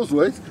see the Rolls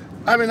Royce.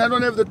 I mean, I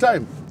don't have the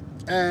time.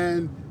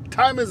 And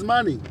time is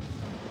money.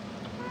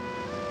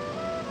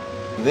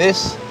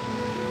 This?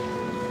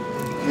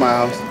 My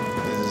house.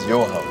 This is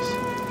your house.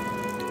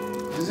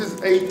 This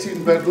is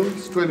 18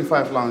 bedrooms,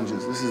 25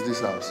 lounges. This is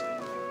this house.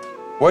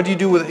 What do you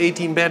do with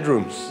 18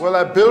 bedrooms? Well,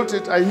 I built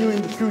it. I knew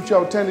in the future I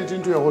would turn it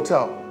into a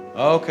hotel.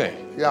 Okay.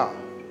 Yeah.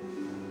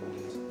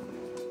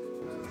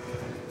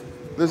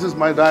 This is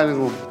my dining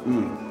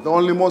room. The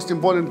only most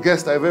important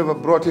guest I've ever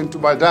brought into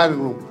my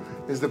dining room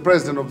is the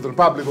President of the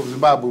Republic of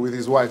Zimbabwe with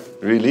his wife.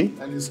 Really?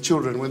 And his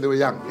children when they were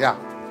young, yeah.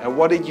 And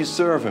what did you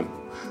serve him?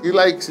 He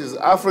likes his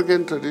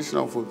African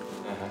traditional food.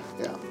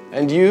 Yeah.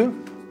 And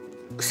you?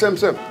 Same.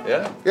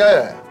 Yeah?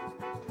 Yeah.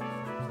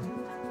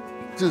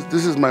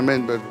 This is my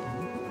main bedroom.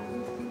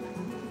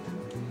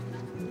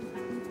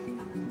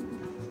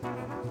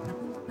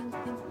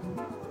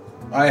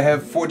 I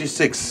have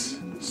 46,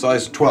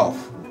 size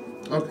 12.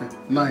 Okay,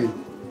 9.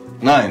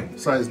 9?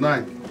 Size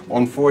 9.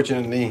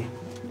 Unfortunately,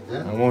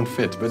 I won't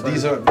fit, but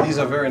these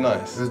are very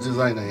nice. It's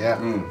designer, yeah.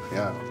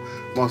 Yeah.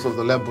 Most of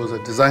the labels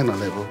are designer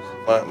labels.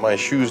 My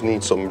shoes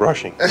need some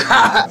brushing.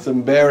 It's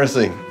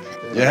embarrassing.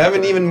 You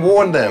haven't even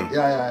worn them?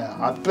 Yeah.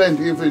 I've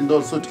plenty, even in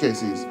those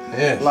suitcases.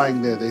 Yes.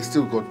 Lying there, they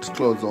still got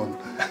clothes on.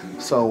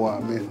 So, I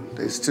mean,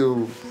 they're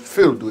still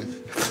filled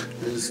with,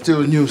 there's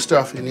still new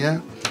stuff in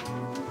here.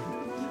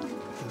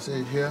 You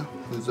see here,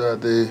 these are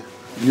the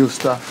new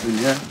stuff in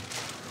here.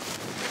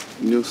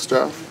 New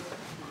stuff.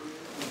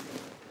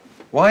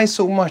 Why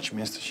so much,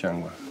 Mr.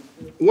 Shangwa?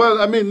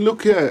 Well, I mean,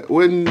 look here,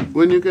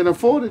 when you can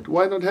afford it,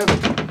 why not have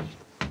it?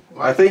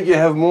 I think you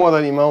have more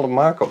than Imelda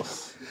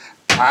Marcos.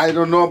 I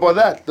don't know about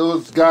that.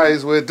 Those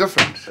guys were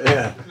different.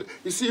 Yeah.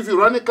 You see, if you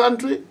run a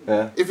country,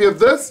 if you have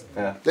this,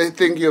 they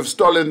think you have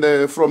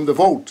stolen from the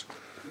vote.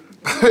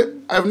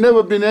 I've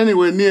never been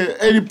anywhere near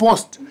any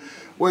post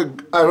where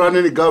I run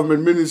any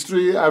government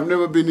ministry. I've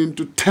never been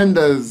into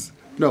tenders.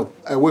 No,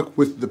 I work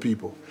with the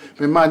people.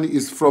 My money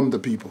is from the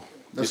people.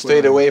 You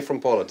stayed away from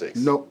politics?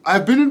 No,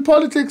 I've been in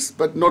politics,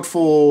 but not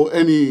for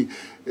any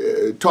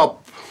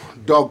top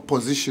dog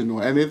position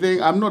or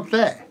anything. I'm not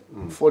there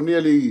for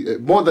nearly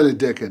more than a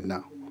decade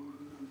now.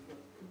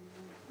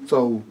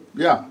 So,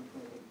 yeah,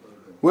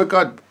 work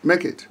hard,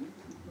 make it.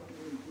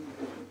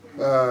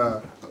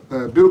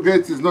 Bill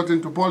Gates is not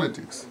into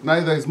politics.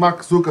 Neither is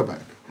Mark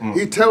Zuckerberg.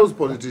 He tells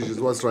politicians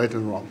what's right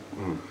and wrong.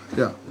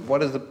 Yeah.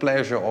 What is the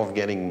pleasure of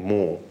getting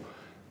more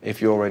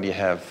if you already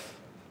have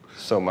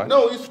so much?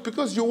 No, it's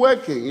because you're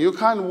working. You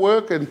can't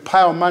work and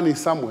pile money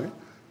somewhere.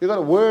 You got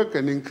to work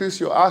and increase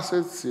your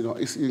assets. You know,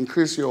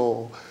 increase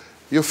your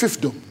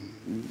fiefdom.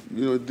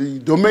 You know, the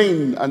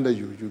domain under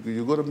you.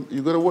 You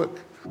got to work.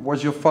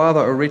 Was your father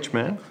a rich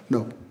man?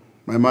 No,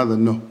 my mother,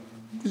 no.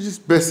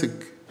 Just basic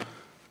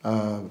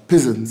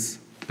peasants.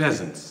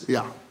 Peasants?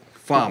 Yeah.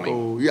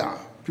 Farming? People,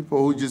 people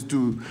who just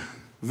do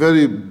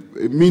very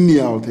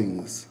menial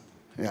things.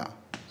 Yeah.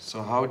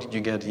 So how did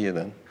you get here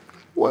then?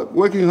 Well,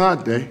 working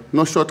hard,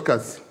 no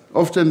shortcuts.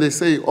 Often they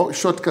say, oh,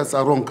 shortcuts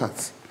are wrong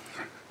cuts.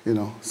 You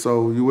know,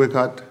 so you work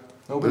hard.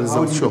 No, but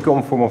how did you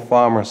come from a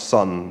farmer's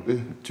son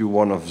to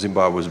one of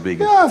Zimbabwe's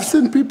biggest? Yeah, I've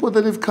seen people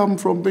that have come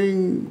from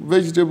being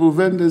vegetable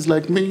vendors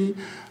like me,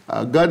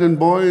 garden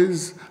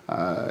boys,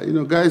 you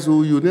know, guys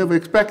who you never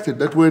expected,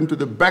 that went to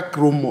the back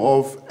room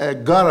of a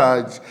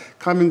garage,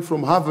 coming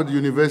from Harvard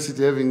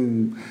University,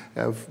 having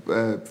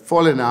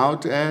fallen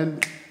out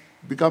and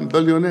become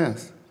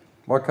billionaires.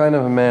 What kind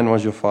of a man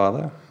was your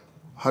father?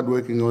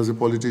 Hardworking. He was a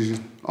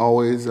politician,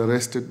 always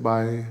arrested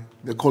by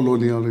the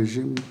colonial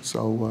regime,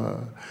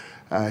 so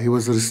he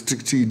was a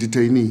restricted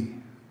detainee.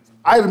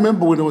 I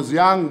remember when I was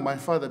young, my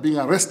father being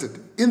arrested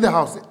in the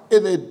house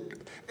in the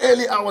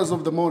early hours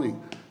of the morning,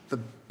 the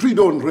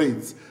pre-dawn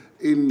raids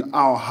in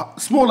our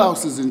small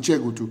houses in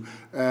Chegutu.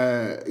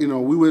 You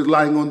know, we were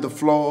lying on the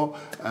floor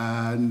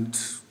and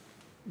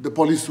the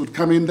police would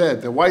come in there.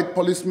 The white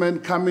policemen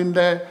come in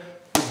there,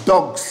 the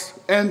dogs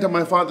enter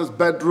my father's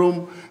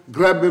bedroom,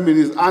 grab him in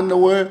his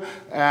underwear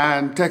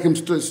and take him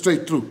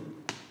straight through,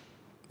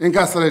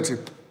 incarcerate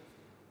him.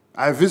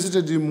 I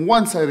visited him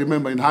once, I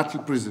remember, in Hartley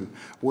prison,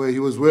 where he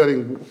was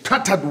wearing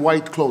tattered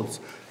white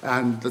clothes,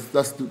 and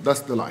that's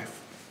the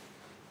life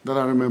that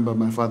I remember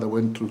my father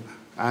went through.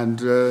 And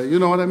you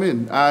know what I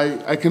mean?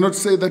 I cannot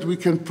say that we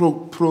can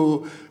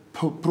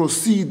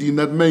proceed in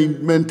that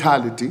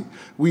mentality.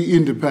 We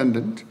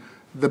independent.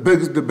 The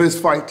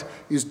best fight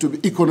is to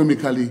be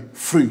economically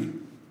free.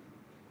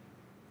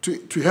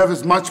 To have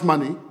as much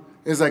money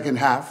as I can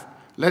have,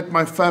 let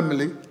my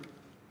family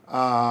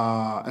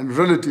and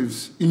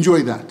relatives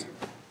enjoy that.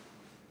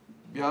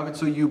 Yeah, but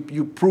so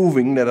you're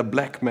proving that a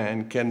black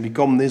man can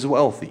become this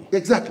wealthy.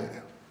 Exactly,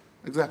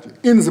 exactly.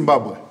 In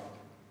Zimbabwe.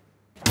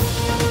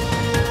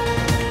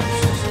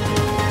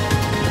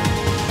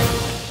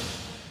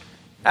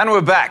 And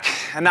we're back,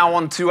 and now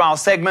on to our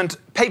segment,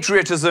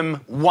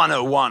 Patriotism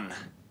 101.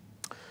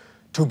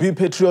 To be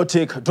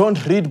patriotic,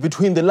 don't read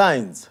between the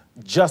lines,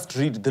 just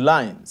read the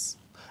lines.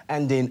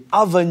 And in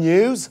other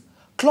news,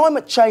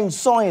 climate change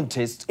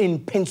scientists in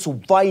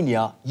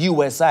Pennsylvania,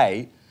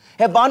 USA,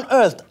 have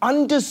unearthed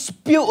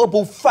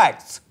undisputable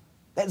facts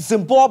that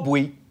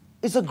Zimbabwe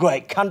is a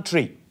great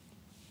country.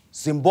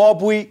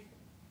 Zimbabwe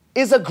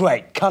is a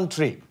great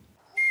country.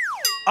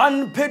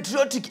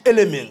 Unpatriotic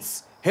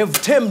elements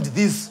have termed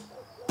these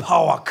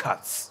power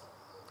cuts.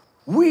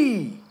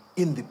 We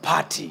in the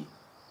party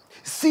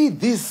see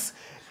this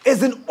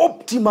as an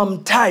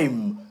optimum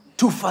time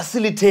to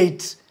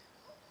facilitate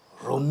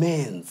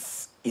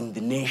romance in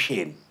the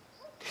nation.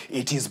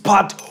 It is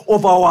part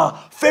of our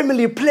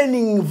family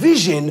planning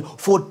vision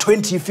for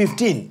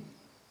 2015.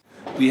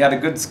 We had a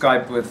good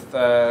Skype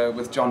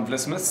with John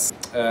Vlismus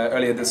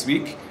earlier this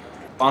week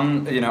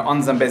on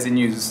Zambezi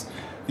News.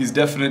 He's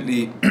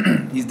definitely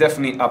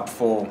up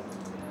for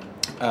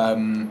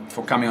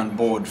coming on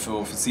board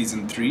for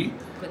season 3.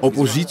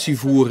 Oppositie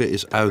voeren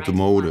is uit de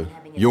mode.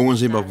 Jonge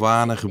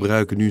Zimbabwanen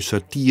gebruiken nu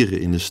satire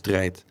in de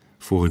strijd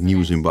voor het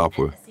nieuwe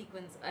Zimbabwe.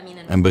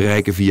 En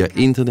bereiken via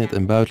internet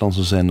en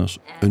buitenlandse zenders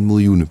een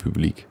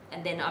miljoenenpubliek.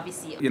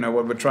 You know,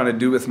 what we're trying to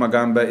do with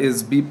Mugabe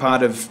is be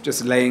part of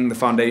just laying the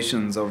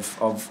foundations of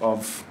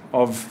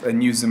a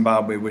new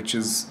Zimbabwe, which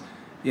is,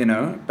 you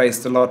know,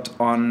 based a lot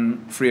on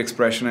free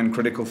expression and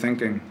critical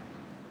thinking.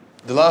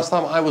 The last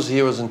time I was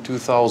here was in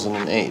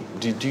 2008.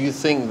 Do you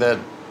think that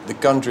the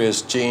country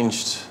has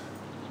changed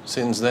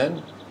since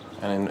then?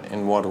 And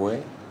in what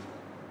way?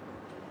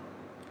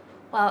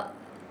 Well,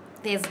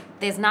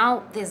 there's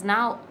now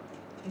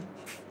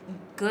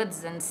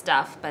goods and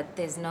stuff, but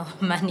there's no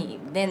money.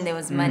 Then there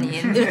was money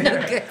and there were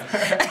no goods.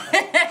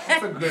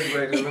 That's a good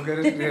way to look at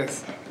it,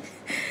 yes.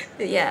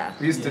 Yeah.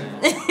 We used to...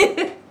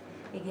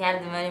 You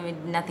had the money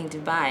with nothing to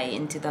buy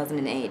in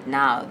 2008.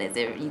 Now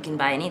you can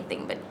buy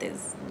anything, but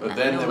there's But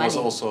then no there money. was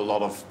also a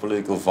lot of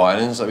political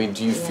violence. I mean,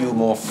 do you feel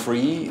more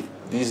free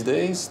these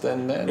days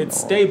than then? It's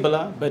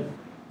stabler, but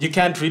you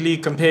can't really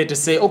compare to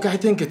say, okay, I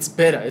think it's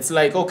better. It's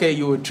like, okay,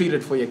 you were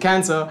treated for your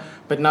cancer,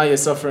 but now you're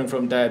suffering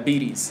from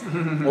diabetes.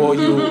 Or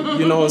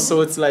you know,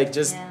 so it's like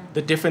just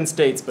the different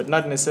states, but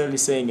not necessarily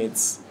saying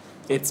it's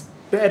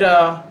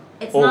better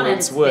or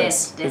it's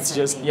worse. It's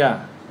just,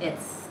 yeah.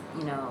 It's,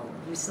 you know,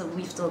 we've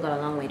still got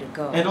a long way to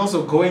go. And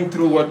also going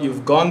through what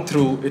you've gone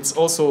through, it's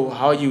also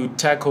how you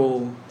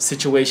tackle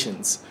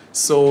situations.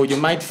 So you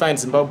might find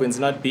Zimbabweans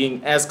not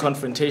being as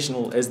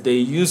confrontational as they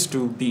used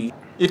to be.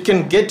 It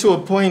can get to a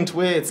point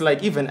where it's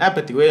like even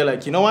apathy, where you're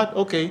like, you know what,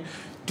 okay,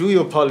 do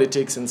your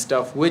politics and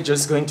stuff. We're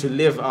just going to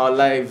live our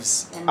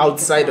lives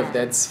outside of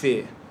that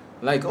sphere.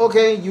 Like,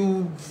 okay,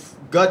 you've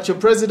got your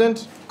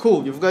president,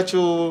 cool, you've got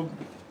your...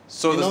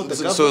 So,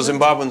 so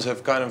Zimbabweans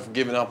have kind of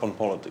given up on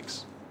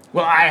politics?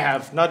 Well, I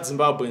have, not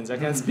Zimbabweans. I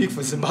can't speak for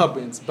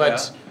Zimbabweans.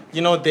 But,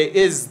 you know, there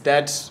is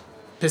that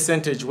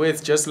percentage where it's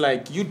just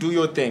like, you do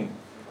your thing.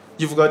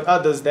 You've got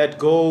others that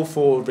go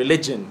for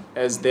religion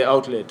as their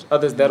outlet.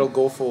 Others that'll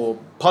go for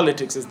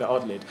politics as the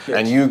outlet.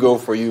 And you go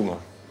for humor,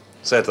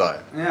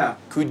 satire. Yeah.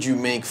 Could you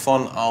make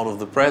fun out of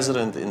the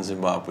president in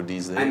Zimbabwe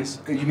these days?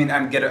 You mean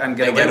and get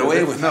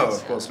away with it? No,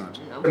 of course not.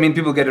 I mean,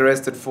 people get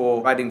arrested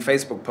for writing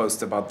Facebook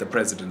posts about the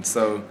president.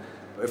 So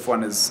if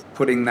one is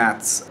putting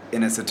that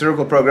in a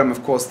satirical program,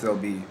 of course there'll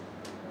be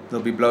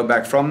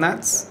blowback from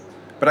that.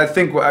 But I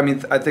think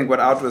what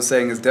Out was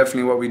saying is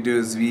definitely what we do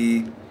is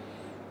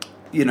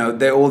you know,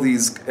 there are all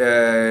these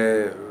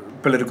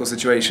political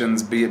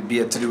situations, be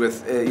it to do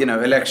with you know,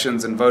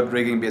 elections and vote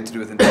rigging, be it to do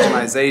with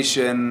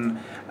indigenization,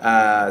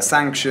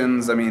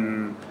 sanctions. I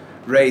mean,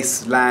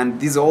 race, land.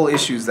 These are all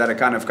issues that are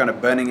kind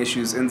of burning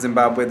issues in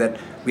Zimbabwe that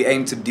we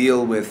aim to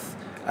deal with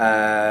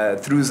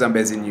through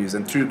Zambezi News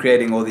and through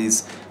creating all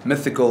these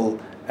mythical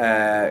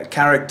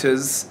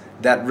characters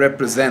that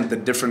represent the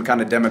different kind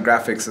of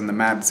demographics and the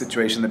mad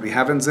situation that we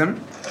have in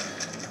Zim.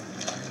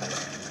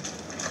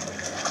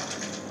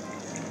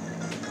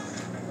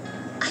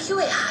 Are you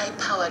a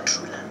high-powered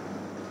ruler?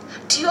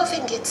 Do you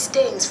often get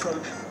stains from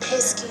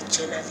pesky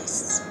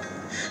journalists?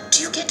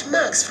 Do you get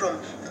marks from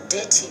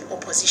dirty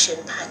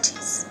opposition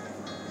parties?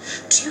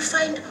 Do you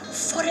find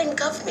foreign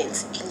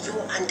governments in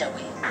your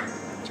underwear?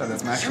 So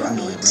that's my You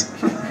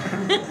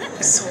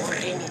need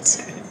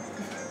sovereignty.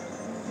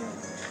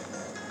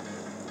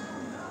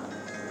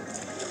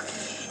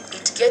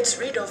 It gets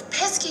rid of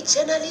pesky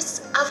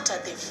journalists after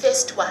the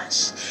first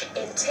wash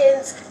and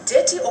turns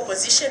dirty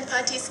opposition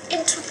parties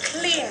into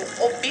clean,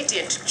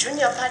 obedient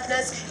junior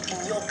partners in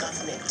your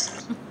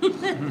government.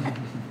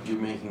 You're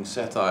making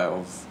satire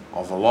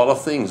of a lot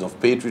of things, of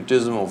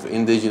patriotism, of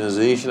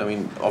indigenization, I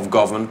mean, of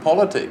government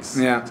politics.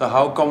 Yeah. So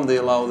how come they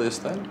allow this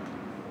then?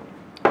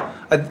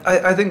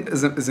 I think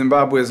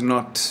Zimbabwe is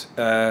not.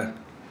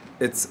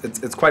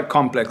 It's quite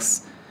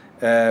complex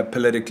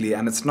politically,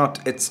 and it's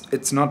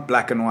not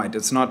black and white.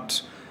 It's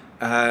not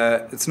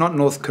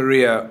North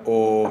Korea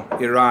or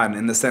Iran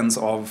in the sense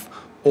of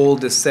all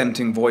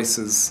dissenting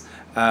voices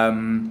are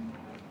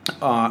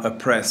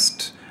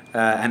oppressed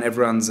and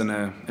everyone's in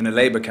a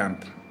labor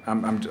camp.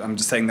 I'm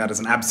just saying that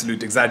as an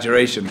absolute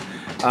exaggeration.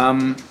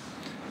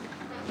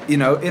 You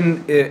know,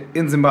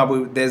 in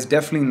Zimbabwe, there's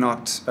definitely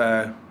not.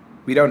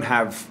 We don't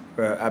have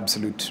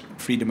absolute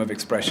freedom of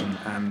expression,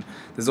 and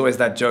there's always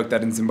that joke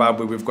that in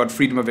Zimbabwe we've got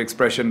freedom of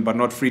expression but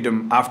not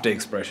freedom after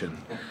expression.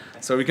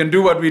 So we can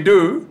do what we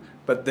do,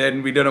 but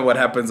then we don't know what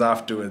happens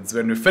afterwards.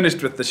 When we've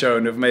finished with the show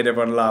and we've made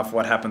everyone laugh,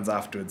 what happens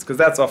afterwards? Because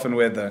that's often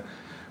where the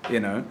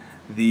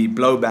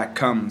blowback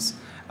comes.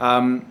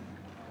 And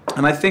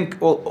I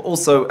think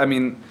also, I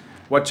mean,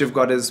 what you've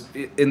got is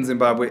in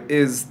Zimbabwe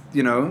is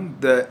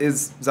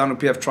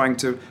ZANU-PF trying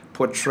to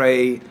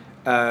portray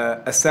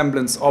a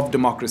semblance of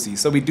democracy.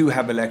 So we do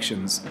have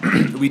elections,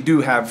 we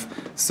do have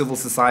civil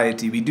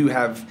society, we do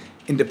have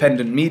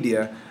independent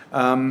media,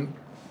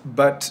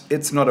 but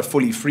it's not a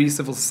fully free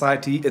civil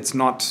society, it's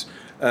not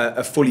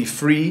a fully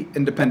free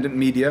independent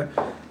media.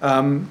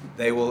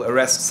 They will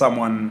arrest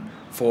someone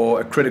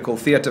for a critical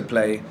theatre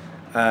play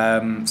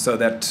so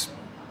that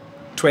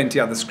 20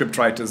 other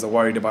scriptwriters are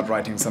worried about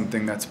writing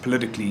something that's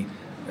politically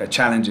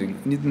challenging.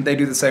 And they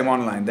do the same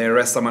online. They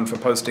arrest someone for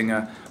posting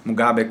a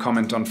Mugabe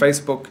comment on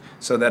Facebook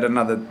so that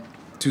another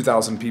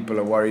 2,000 people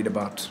are worried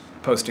about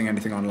posting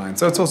anything online.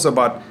 So it's also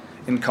about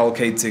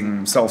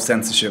inculcating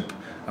self-censorship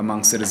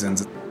among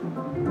citizens. Put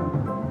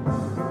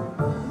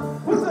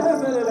your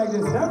hands in like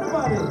this,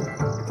 everybody.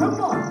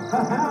 Come on.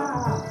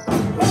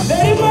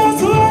 Very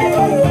much.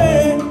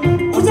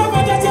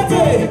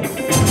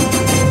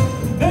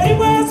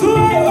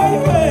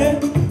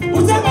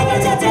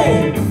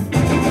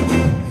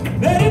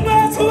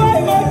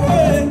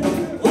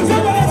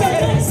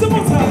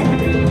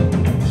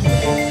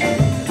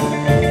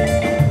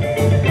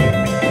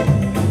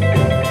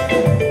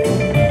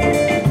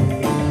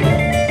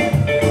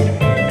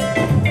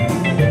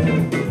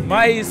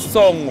 my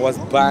song was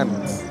banned.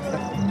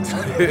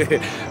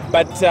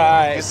 But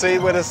you say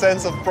it with a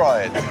sense of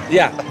pride.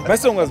 Yeah, my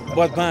song was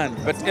banned.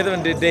 But at the end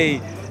of the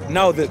day,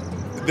 now they're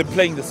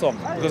playing the song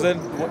because then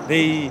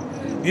they,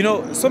 you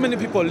know, so many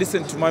people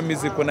listen to my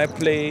music when I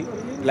play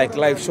like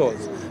live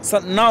shows. So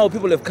now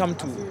people have come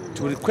to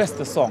request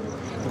the song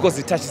because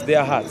it touches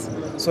their hearts.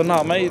 So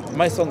now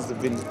my songs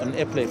have been on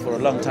airplay for a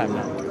long time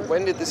now.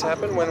 When did this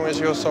happen? When was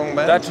your song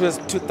banned? That was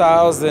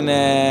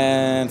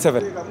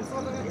 2007.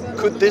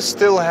 Could this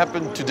still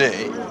happen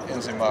today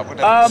in Zimbabwe,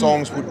 that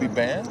songs would be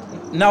banned?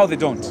 Now they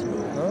don't.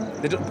 Huh?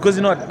 They don't, because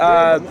you know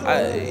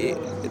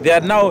they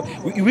are now.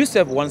 We used to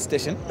have one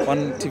station,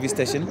 one TV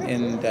station,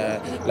 and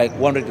like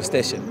one radio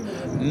station.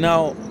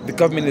 Now the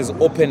government has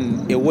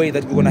opened a way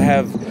that we're going to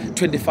have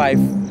 25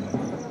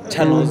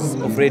 channels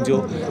of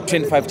radio,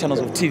 25 channels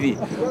of TV.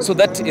 So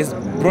that has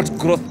brought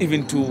growth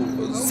even to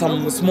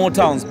some small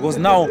towns because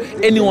now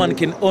anyone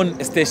can own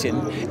a station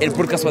and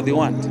broadcast what they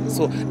want.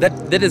 So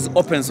that is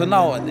open. So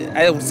now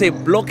I would say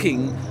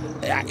blocking,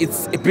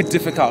 it's a bit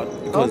difficult.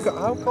 Because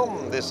how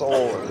come this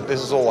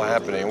is all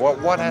happening?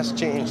 What has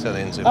changed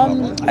in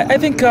Zimbabwe? I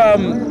think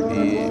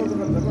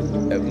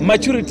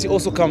maturity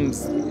also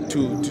comes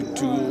to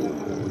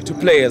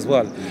play as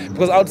well.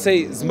 Because I would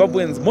say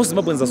most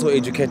Zimbabweans are so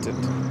educated.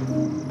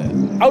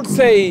 I would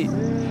say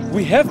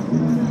we have,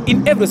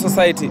 in every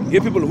society, you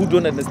have people who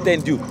don't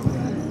understand you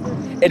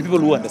and people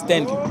who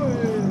understand you.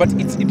 But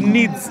it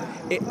needs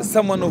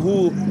someone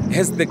who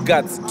has the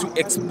guts to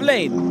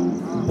explain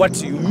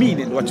what you mean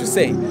and what you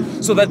say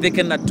so that they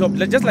can adopt,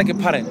 just like a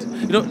parent.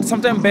 You know,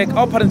 sometime back,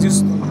 our parents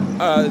used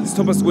to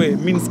stop us wear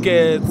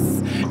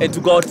miniskirts and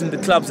to go out in the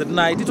clubs at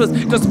night. It was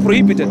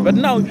prohibited. But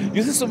now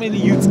you see so many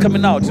youths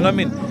coming out, you know what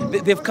I mean?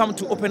 They've come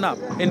to open up.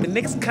 And the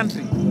next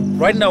country,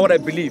 right now what I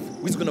believe,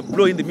 which is going to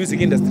blow in the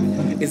music industry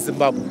is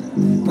Zimbabwe.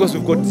 Because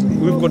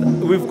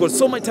we've got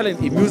so much talent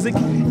in music,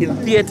 in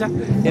theater,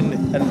 in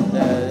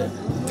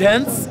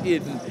dance,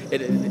 in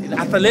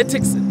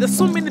athletics. There's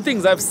so many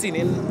things I've seen,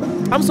 and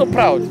I'm so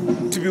proud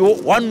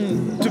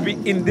to be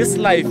in this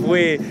life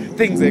where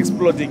things are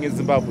exploding in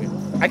Zimbabwe.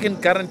 I can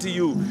guarantee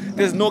you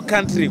there's no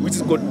country which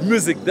has got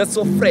music that's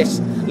so fresh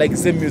like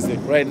Zim music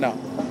right now.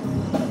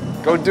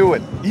 Go do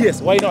it. Yes,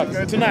 why not?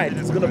 Tonight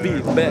it's gonna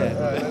be bad.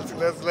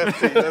 Let's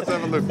see. Let's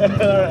have a look.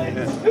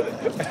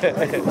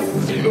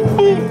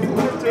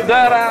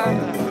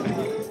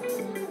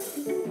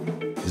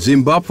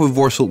 Zimbabwe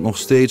worstelt nog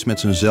steeds met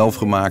zijn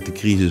zelfgemaakte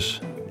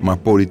crisis. Maar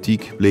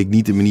politiek bleek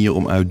niet de manier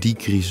om uit die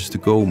crisis te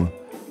komen.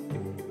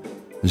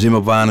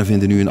 Zimbabwanen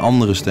vinden nu een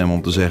andere stem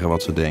om te zeggen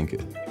wat ze denken.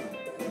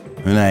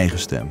 Hun eigen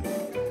stem.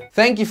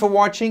 Thank you for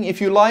watching. If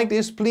you like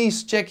this,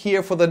 please check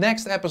here for the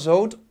next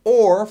episode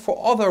or for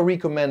other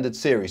recommended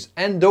series.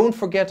 And don't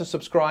forget to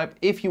subscribe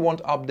if you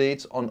want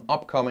updates on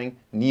upcoming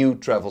new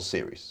travel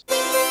series.